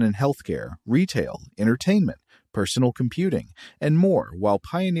medicine and healthcare, retail, entertainment, personal computing, and more while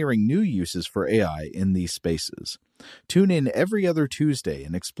pioneering new uses for AI in these spaces. Tune in every other Tuesday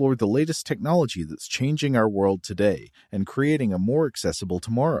and explore the latest technology that's changing our world today and creating a more accessible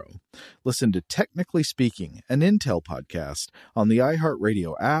tomorrow. Listen to Technically Speaking, an Intel podcast, on the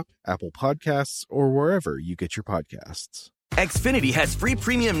iHeartRadio app, Apple Podcasts, or wherever you get your podcasts. Xfinity has free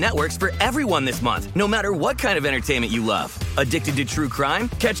premium networks for everyone this month, no matter what kind of entertainment you love. Addicted to true crime?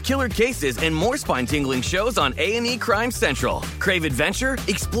 Catch killer cases and more spine-tingling shows on A&E Crime Central. Crave adventure?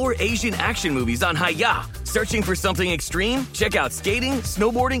 Explore Asian action movies on Hi-Ya. Searching for something extreme? Check out skating,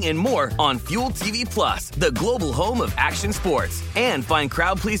 snowboarding, and more on Fuel TV Plus, the global home of action sports. And find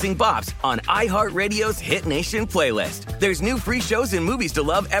crowd-pleasing bops on iHeartRadio's Hit Nation playlist. There's new free shows and movies to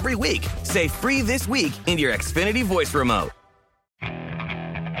love every week. Say free this week in your Xfinity voice remote.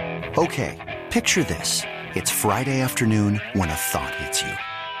 Okay, picture this. It's Friday afternoon when a thought hits you.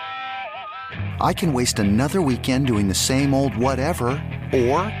 I can waste another weekend doing the same old whatever,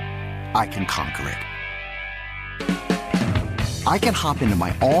 or I can conquer it. I can hop into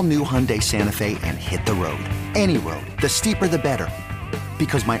my all-new Hyundai Santa Fe and hit the road. Any road. The steeper, the better.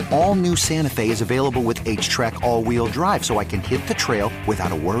 Because my all-new Santa Fe is available with H-Track all-wheel drive, so I can hit the trail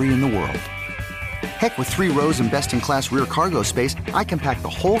without a worry in the world. Heck, with 3 rows and best-in-class rear cargo space, I can pack the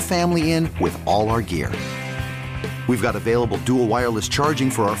whole family in with all our gear. We've got available dual wireless charging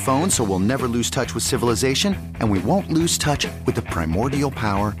for our phones, so we'll never lose touch with civilization, and we won't lose touch with the primordial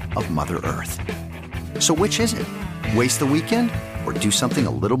power of Mother Earth. So which is it? Waste the weekend or do something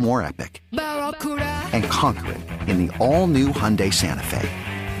a little more epic? And conquer it in the all-new Hyundai Santa Fe.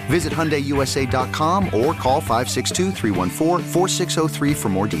 Visit HyundaiUSA.com or call 562-314-4603 for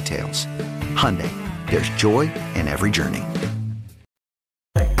more details. Hyundai, there's joy in every journey.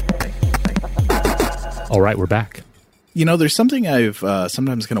 All right, we're back. You know, there's something I've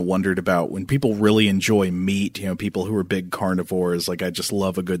sometimes kind of wondered about when people really enjoy meat, you know, people who are big carnivores, like I just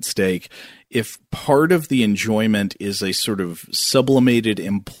love a good steak. If part of the enjoyment is a sort of sublimated,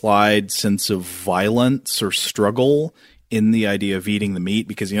 implied sense of violence or struggle in the idea of eating the meat,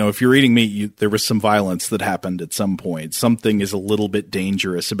 because, you know, if you're eating meat, there was some violence that happened at some point. Something is a little bit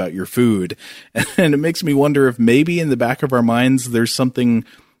dangerous about your food. And it makes me wonder if maybe in the back of our minds, there's something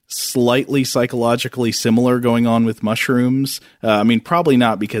slightly psychologically similar going on with mushrooms. I mean, probably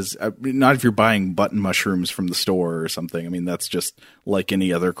not, because not if you're buying button mushrooms from the store or something. I mean, that's just like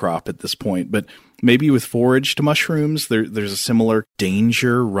any other crop at this point. But maybe with foraged mushrooms, there's a similar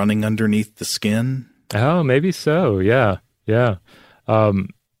danger running underneath the skin. Oh, maybe so. Yeah. Yeah. Now,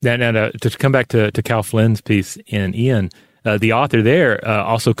 to come back to Cal Flynn's piece in Ian, the author there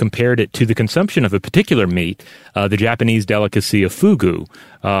also compared it to the consumption of a particular meat, the Japanese delicacy of fugu,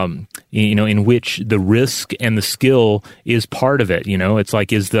 in which the risk and the skill is part of it. You know, it's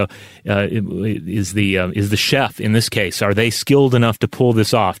like, is the chef in this case, are they skilled enough to pull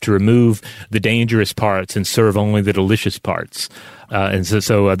this off, to remove the dangerous parts and serve only the delicious parts? And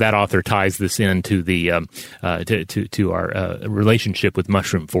so that author ties this into the to our relationship with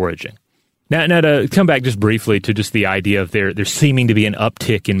mushroom foraging. Now, to come back just briefly to just the idea of there seeming to be an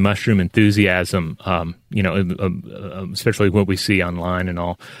uptick in mushroom enthusiasm, especially what we see online and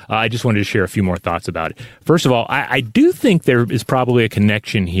all. I just wanted to share a few more thoughts about it. First of all, I do think there is probably a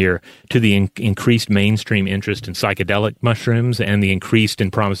connection here to the increased mainstream interest in psychedelic mushrooms and the increased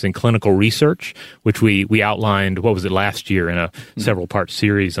and promising clinical research, which we outlined, what was it, last year in a several-part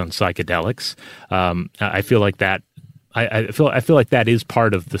series on psychedelics. I feel like that. I feel like that is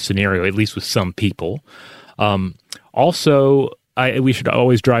part of the scenario, at least with some people. Also, we should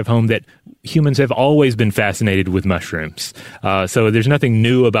always drive home that humans have always been fascinated with mushrooms. So there's nothing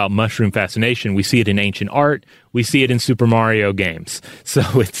new about mushroom fascination. We see it in ancient art. We see it in Super Mario games. So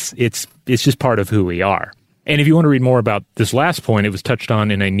it's just part of who we are. And if you want to read more about this last point, it was touched on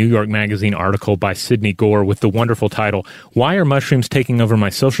in a New York Magazine article by Sidney Gore with the wonderful title, "Why Are Mushrooms Taking Over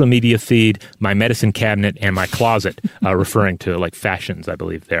My Social Media Feed, My Medicine Cabinet, and My Closet?" Referring to like fashions, I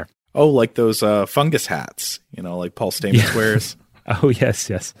believe there. Oh, like those fungus hats, you know, like Paul Stamets wears. Oh,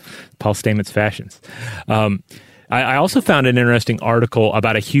 yes. Paul Stamets fashions. I also found an interesting article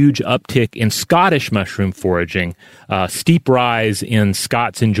about a huge uptick in Scottish mushroom foraging, steep rise in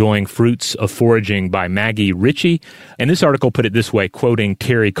Scots enjoying fruits of foraging by Maggie Ritchie. And this article put it this way, quoting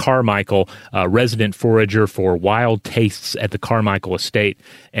Terry Carmichael, resident forager for Wild Tastes at the Carmichael Estate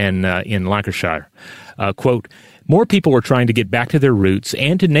in Lancashire. quote, "More people were trying to get back to their roots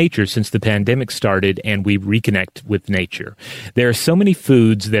and to nature since the pandemic started and we reconnect with nature. There are so many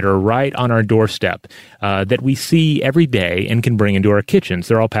foods that are right on our doorstep that we see every day and can bring into our kitchens.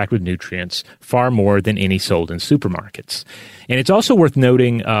 They're all packed with nutrients, far more than any sold in supermarkets." And it's also worth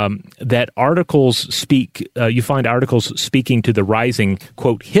noting that you find articles speaking to the rising,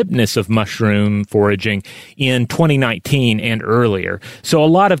 quote, hipness of mushroom foraging in 2019 and earlier. So a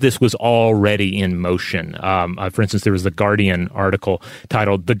lot of this was already in motion. For instance, there was the Guardian article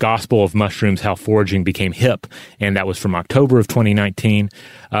titled "The Gospel of Mushrooms, How Foraging Became Hip," and that was from October of 2019.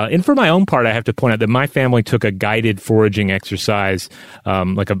 And for my own part, I have to point out that my family took a guided foraging exercise,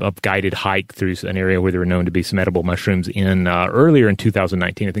 like a guided hike through an area where there were known to be some edible mushrooms earlier in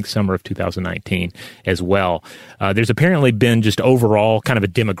 2019, I think summer of 2019 as well. There's apparently been just overall kind of a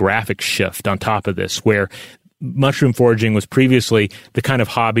demographic shift on top of this, where mushroom foraging was previously the kind of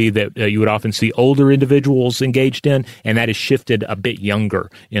hobby that you would often see older individuals engaged in, and that has shifted a bit younger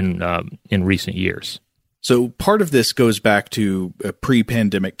in recent years. So part of this goes back to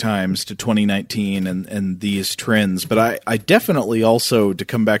pre-pandemic times, to 2019 and these trends. But I definitely also, to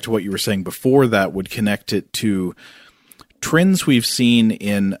come back to what you were saying before that, would connect it to trends we've seen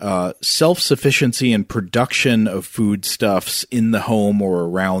in self-sufficiency and production of foodstuffs in the home or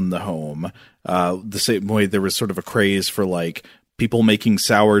around the home. The same way there was sort of a craze for like people making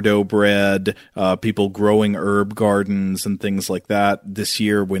sourdough bread, people growing herb gardens and things like that this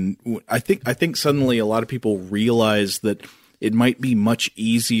year, when I think suddenly a lot of people realized that it might be much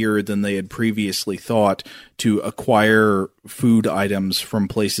easier than they had previously thought to acquire food items from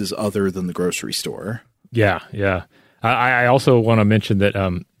places other than the grocery store. Yeah. I also want to mention that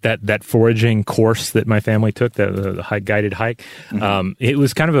that foraging course that my family took, the guided hike, it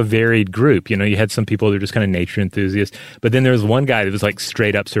was kind of a varied group. You know, you had some people that were just kind of nature enthusiasts, but then there was one guy that was like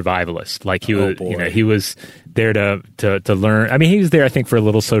straight up survivalist. Like he was there to learn. I mean, he was there, I think, for a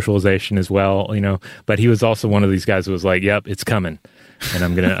little socialization as well. You know, but he was also one of these guys who was like, "Yep, it's coming, and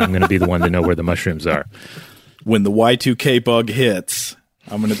I'm gonna be the one to know where the mushrooms are when the Y2K bug hits."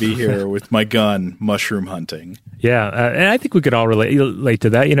 I'm going to be here with my gun, mushroom hunting. Yeah, and I think we could all relate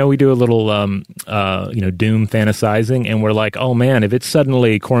to that. You know, we do a little, doom fantasizing, and we're like, oh man, if it's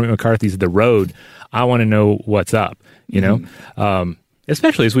suddenly Cormac McCarthy's The Road, I want to know what's up. You know,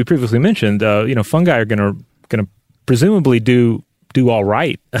 especially as we previously mentioned, fungi are going to presumably do all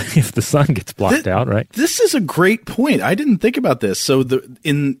right if the sun gets blocked out, right? This is a great point. I didn't think about this. So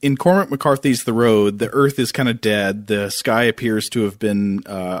in Cormac McCarthy's The Road, the earth is kind of dead. The sky appears to have been,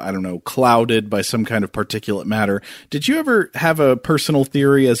 clouded by some kind of particulate matter. Did you ever have a personal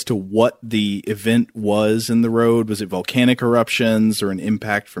theory as to what the event was in The Road? Was it volcanic eruptions or an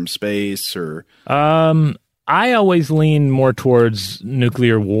impact from space or... I always lean more towards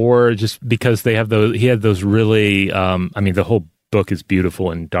nuclear war, just because he had those really, the whole book is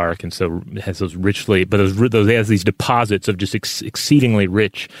beautiful and dark, and so it has those richly, but those has these deposits of just exceedingly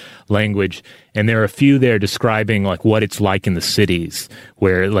rich language, and there are a few there describing like what it's like in the cities,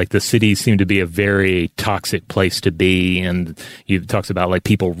 where like the cities seem to be a very toxic place to be, and he talks about like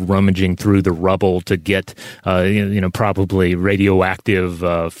people rummaging through the rubble to get probably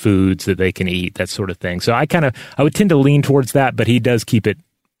radioactive foods that they can eat, that sort of thing. So I would tend to lean towards that, but he does keep it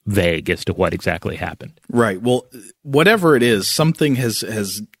vague as to what exactly happened. Right. Well, whatever it is, something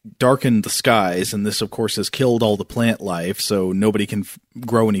has darkened the skies, and this, of course, has killed all the plant life, so nobody can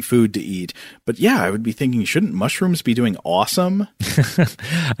grow any food to eat. But yeah, I would be thinking, shouldn't mushrooms be doing awesome?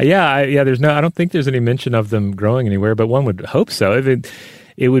 I don't think there's any mention of them growing anywhere, but one would hope so.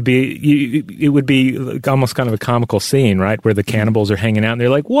 It would be almost kind of a comical scene, right, where the cannibals are hanging out and they're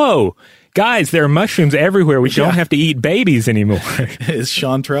like, "Whoa, guys, there are mushrooms everywhere. We don't have to eat babies anymore." It's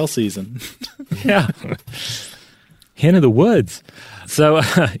chanterelle season. Yeah. Hen of the woods. So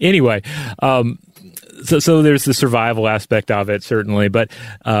anyway, so there's the survival aspect of it, certainly, but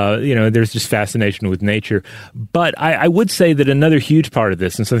there's just fascination with nature. But I would say that another huge part of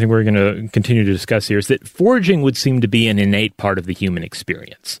this, and something we're going to continue to discuss here, is that foraging would seem to be an innate part of the human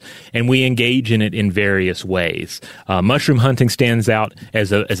experience, and we engage in it in various ways. Mushroom hunting stands out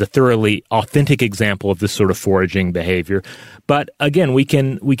as a thoroughly authentic example of this sort of foraging behavior. But again, we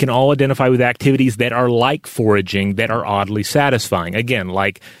can all identify with activities that are like foraging, that are oddly satisfying. Again,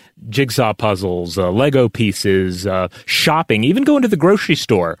 like jigsaw puzzles, Lego pieces, shopping, even going to the grocery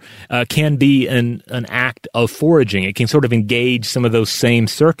store can be an act of foraging. It can sort of engage some of those same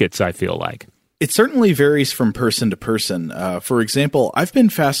circuits, I feel like. It certainly varies from person to person. For example, I've been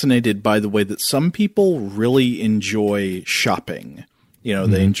fascinated by the way that some people really enjoy shopping. You know,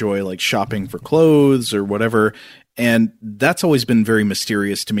 they enjoy like shopping for clothes or whatever. And that's always been very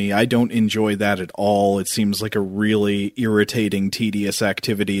mysterious to me. I don't enjoy that at all. It seems like a really irritating, tedious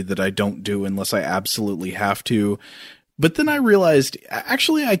activity that I don't do unless I absolutely have to. But then I realized,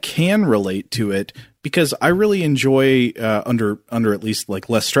 actually, I can relate to it because I really enjoy, under at least like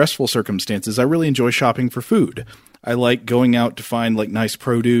less stressful circumstances, I really enjoy shopping for food. I like going out to find like nice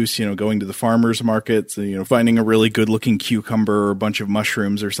produce, going to the farmers markets, finding a really good looking cucumber or a bunch of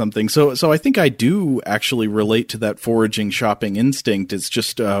mushrooms or something. So I think I do actually relate to that foraging shopping instinct. It's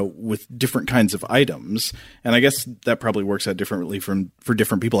just with different kinds of items. And I guess that probably works out differently for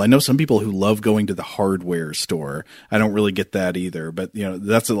different people. I know some people who love going to the hardware store. I don't really get that either, but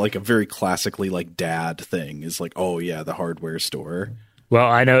that's like a very classically like dad thing is like, oh yeah, the hardware store. Well,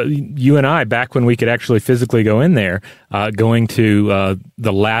 I know you and I, back when we could actually physically go in there, going to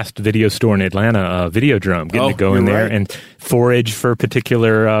the last video store in Atlanta, Videodrome, getting to go in there and forage for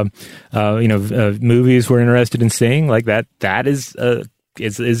particular, movies we're interested in seeing. Like that is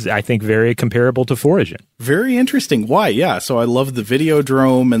I think, very comparable to foraging. Very interesting. Why? Yeah. So I love the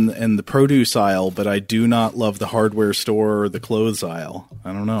Videodrome and the produce aisle, but I do not love the hardware store or the clothes aisle.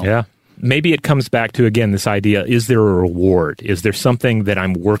 I don't know. Yeah. Maybe it comes back to, again, this idea, is there a reward? Is there something that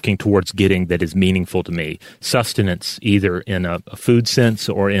I'm working towards getting that is meaningful to me? Sustenance, either in a food sense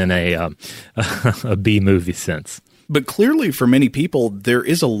or in a B-movie sense. But clearly, for many people, there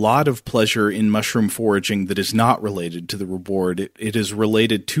is a lot of pleasure in mushroom foraging that is not related to the reward. It is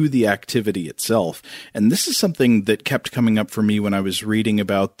related to the activity itself. And this is something that kept coming up for me when I was reading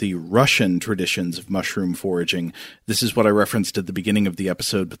about the Russian traditions of mushroom foraging. This is what I referenced at the beginning of the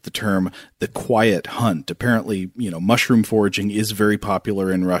episode with the term the quiet hunt. Apparently, mushroom foraging is very popular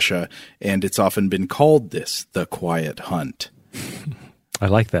in Russia, and it's often been called this, the quiet hunt. I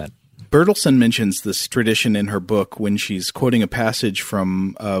like that. Bertelsen mentions this tradition in her book when she's quoting a passage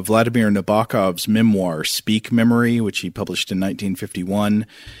from Vladimir Nabokov's memoir, Speak Memory, which he published in 1951.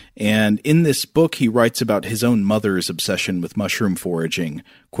 And in this book, he writes about his own mother's obsession with mushroom foraging.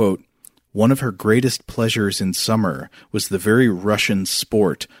 Quote, "One of her greatest pleasures in summer was the very Russian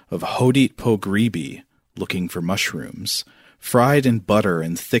sport of hodit po gribi, looking for mushrooms. Fried in butter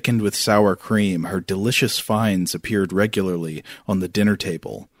and thickened with sour cream, her delicious finds appeared regularly on the dinner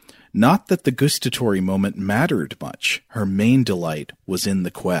table. Not that the gustatory moment mattered much. Her main delight was in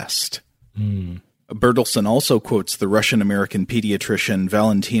the quest." Bertelsen also quotes the Russian-American pediatrician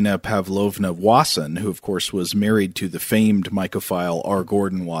Valentina Pavlovna Wasson, who, of course, was married to the famed mycophile R.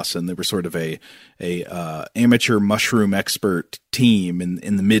 Gordon Wasson. They were sort of a amateur mushroom expert team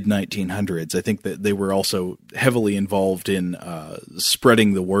in the mid-1900s. I think that they were also heavily involved in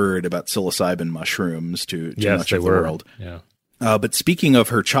spreading the word about psilocybin mushrooms to much of the world. Yeah. But speaking of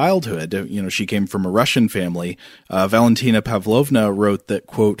her childhood, she came from a Russian family. Valentina Pavlovna wrote that,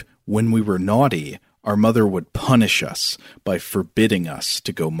 quote, "When we were naughty, our mother would punish us by forbidding us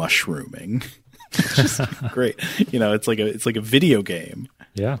to go mushrooming." Just great. It's like a video game.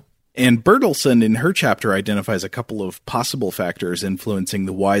 Yeah. And Bertelsen, in her chapter, identifies a couple of possible factors influencing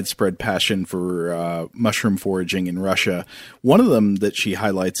the widespread passion for mushroom foraging in Russia. One of them that she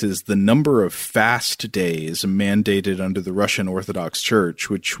highlights is the number of fast days mandated under the Russian Orthodox Church,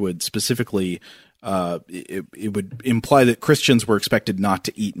 which would specifically it would imply that Christians were expected not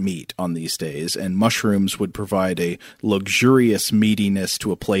to eat meat on these days, and mushrooms would provide a luxurious meatiness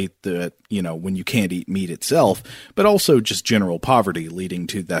to a plate that, when you can't eat meat itself, but also just general poverty leading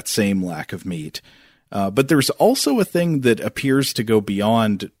to that same lack of meat. But there's also a thing that appears to go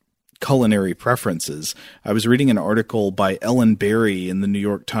beyond culinary preferences. I was reading an article by Ellen Berry in the New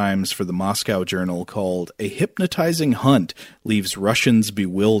York Times for the Moscow Journal called "A Hypnotizing Hunt Leaves Russians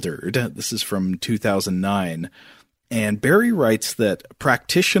Bewildered." This is from 2009. And Berry writes that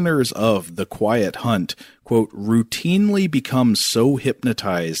practitioners of the quiet hunt, quote, "routinely become so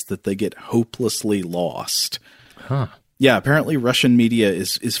hypnotized that they get hopelessly lost." Huh. Yeah, apparently Russian media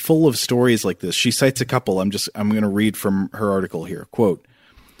is full of stories like this. She cites a couple. I'm going to read from her article here. Quote,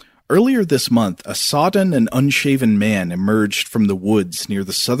 "Earlier this month, a sodden and unshaven man emerged from the woods near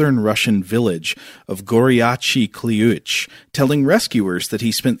the southern Russian village of Goryachi Kliuch, telling rescuers that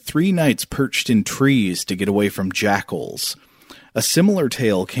he spent 3 nights perched in trees to get away from jackals. A similar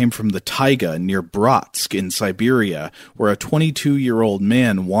tale came from the taiga near Bratsk in Siberia, where a 22-year-old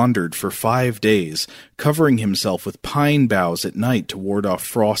man wandered for 5 days, covering himself with pine boughs at night to ward off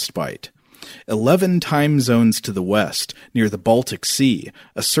frostbite. 11 time zones to the west, near the Baltic Sea,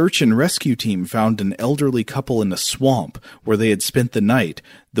 a search and rescue team found an elderly couple in a swamp where they had spent the night,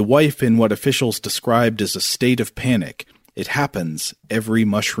 the wife in what officials described as a state of panic. it happens every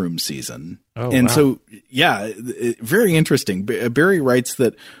mushroom season. Oh, and wow. so, yeah, very interesting. Barry writes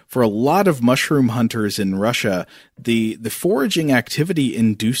that for a lot of mushroom hunters in Russia, the foraging activity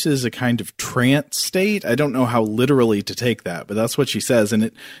induces a kind of trance state. I don't know how literally to take that, but that's what she says. And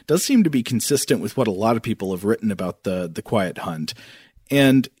it does seem to be consistent with what a lot of people have written about the quiet hunt.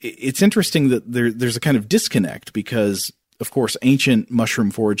 And it's interesting that there's a kind of disconnect because, of course, ancient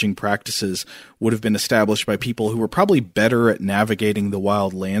mushroom foraging practices would have been established by people who were probably better at navigating the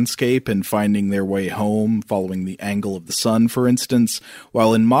wild landscape and finding their way home, following the angle of the sun, for instance,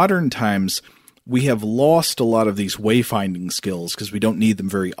 while in modern times we have lost a lot of these wayfinding skills because we don't need them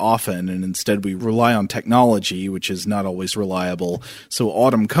very often, and instead we rely on technology, which is not always reliable. So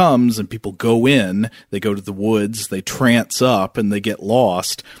autumn comes and people go in, they go to the woods, they trance up, and they get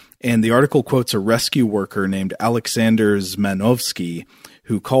lost. And the article quotes a rescue worker named Alexander Zmanovsky,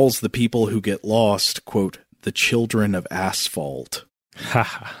 who calls the people who get lost, quote, the children of asphalt.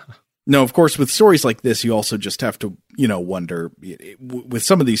 Now, of course, with stories like this, you also just have to, wonder. With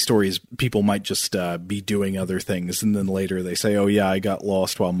some of these stories, people might just be doing other things, and then later they say, "Oh yeah, I got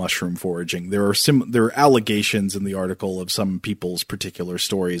lost while mushroom foraging." There are allegations in the article of some people's particular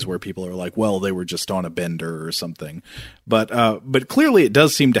stories where people are like, "Well, they were just on a bender or something," but clearly it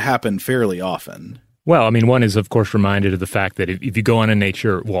does seem to happen fairly often. Well, I mean, one is, of course, reminded of the fact that if you go on a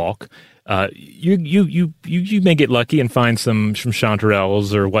nature walk, you may get lucky and find some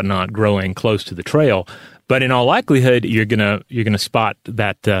chanterelles or whatnot growing close to the trail. But in all likelihood, you're gonna spot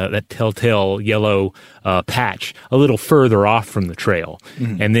that telltale yellow patch a little further off from the trail,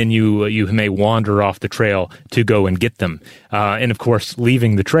 and then you may wander off the trail to go and get them. And of course,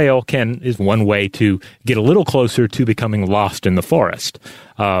 leaving the trail is one way to get a little closer to becoming lost in the forest.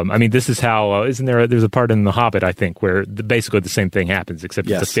 I mean, this is how there's a part in The Hobbit, I think, where basically the same thing happens, except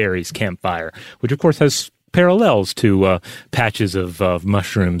it's a fairy's campfire, which of course has parallels to patches of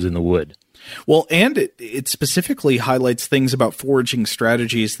mushrooms in the wood. Well, and it specifically highlights things about foraging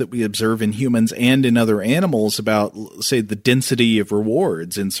strategies that we observe in humans and in other animals about, say, the density of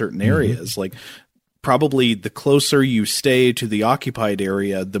rewards in certain areas. Like, probably the closer you stay to the occupied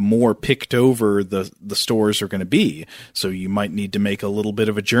area, the more picked over the stores are going to be. So you might need to make a little bit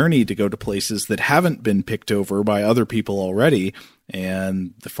of a journey to go to places that haven't been picked over by other people already.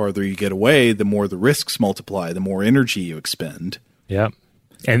 And the farther you get away, the more the risks multiply, the more energy you expend. Yeah.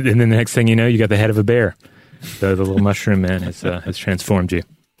 And then the next thing you know, you got the head of a bear. The little mushroom man has transformed you.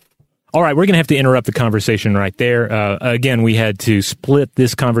 All right, we're going to have to interrupt the conversation right there. Again, we had to split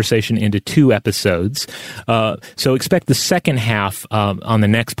this conversation into 2 episodes. So expect the second half on the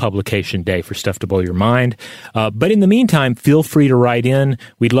next publication day for Stuff to Blow Your Mind. But in the meantime, feel free to write in.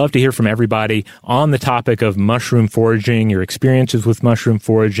 We'd love to hear from everybody on the topic of mushroom foraging, your experiences with mushroom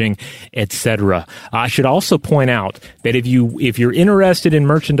foraging, etc. I should also point out that if you're interested in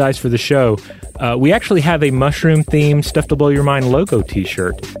merchandise for the show, we actually have a mushroom-themed Stuff to Blow Your Mind logo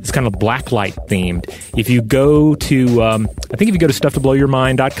T-shirt. It's kind of blacklight themed. If you go to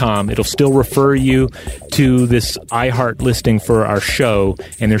stufftoblowyourmind.com, it'll still refer you to this iHeart listing for our show,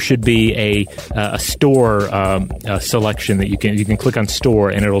 and there should be a store selection that you can click on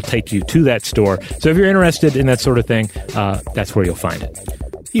store, and it'll take you to that store. So if you're interested in that sort of thing, that's where you'll find it.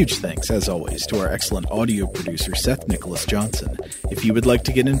 Huge thanks, as always, to our excellent audio producer, Seth Nicholas Johnson. If you would like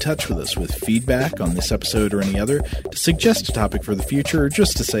to get in touch with us with feedback on this episode or any other, to suggest a topic for the future, or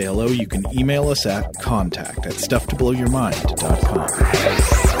just to say hello, you can email us at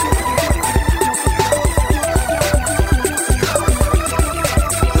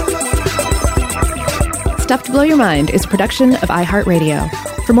Stuff to Blow Your Mind is a production of iHeartRadio.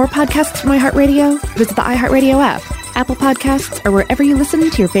 For more podcasts from iHeartRadio, visit the iHeartRadio app, Apple Podcasts, or wherever you listen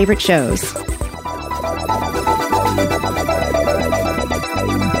to your favorite shows.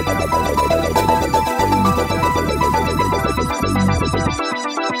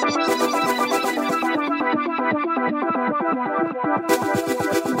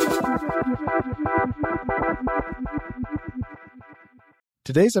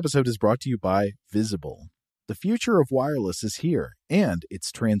 Today's episode is brought to you by Visible. The future of wireless is here, and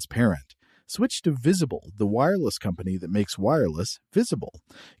it's transparent. Switch to Visible, the wireless company that makes wireless visible.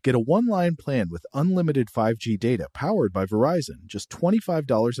 Get a one-line plan with unlimited 5G data powered by Verizon, just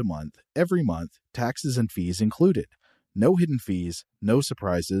 $25 a month, every month, taxes and fees included. No hidden fees, no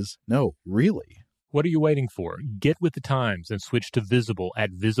surprises, no, really. What are you waiting for? Get with the times and switch to Visible at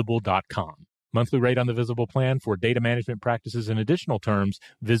Visible.com. Monthly rate on the Visible plan. For data management practices and additional terms,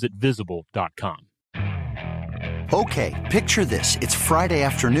 visit Visible.com. Okay, picture this. It's Friday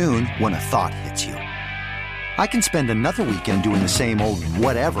afternoon when a thought hits you. I can spend another weekend doing the same old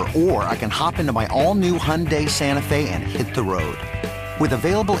whatever, or I can hop into my all-new Hyundai Santa Fe and hit the road. With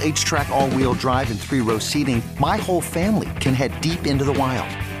available H-Track all-wheel drive and 3-row seating, my whole family can head deep into the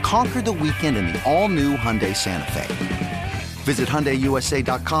wild. Conquer the weekend in the all-new Hyundai Santa Fe. Visit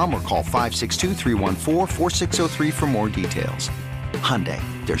HyundaiUSA.com or call 562-314-4603 for more details. Hyundai,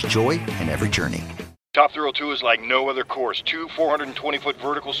 there's joy in every journey. Top Thrill 2 is like no other course. 2 420-foot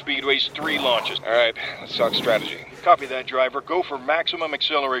vertical speedways, 3 launches. All right, let's talk strategy. Copy that, driver. Go for maximum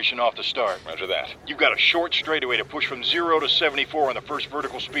acceleration off the start. Roger that. You've got a short straightaway to push from 0 to 74 on the first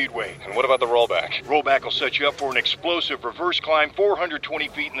vertical speedway. And what about the rollback? Rollback will set you up for an explosive reverse climb 420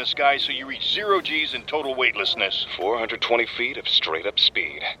 feet in the sky so you reach 0 G's in total weightlessness. 420 feet of straight-up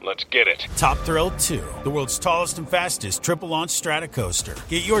speed. Let's get it. Top Thrill 2, the world's tallest and fastest triple-launch Stratocoaster.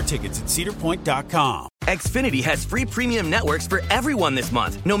 Get your tickets at cedarpoint.com. Xfinity has free premium networks for everyone this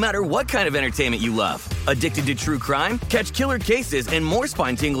month, no matter what kind of entertainment you love. Addicted to true crime? Catch killer cases and more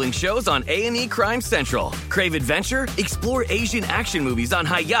spine-tingling shows on A&E Crime Central. Crave adventure? Explore Asian action movies on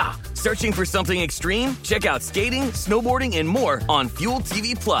Hi-Ya. Searching for something extreme? Check out skating, snowboarding, and more on Fuel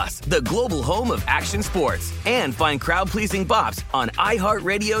TV Plus, the global home of action sports. And find crowd-pleasing bops on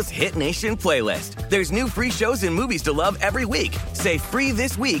iHeartRadio's Hit Nation playlist. There's new free shows and movies to love every week. Say free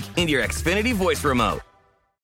this week in your Xfinity voice remote.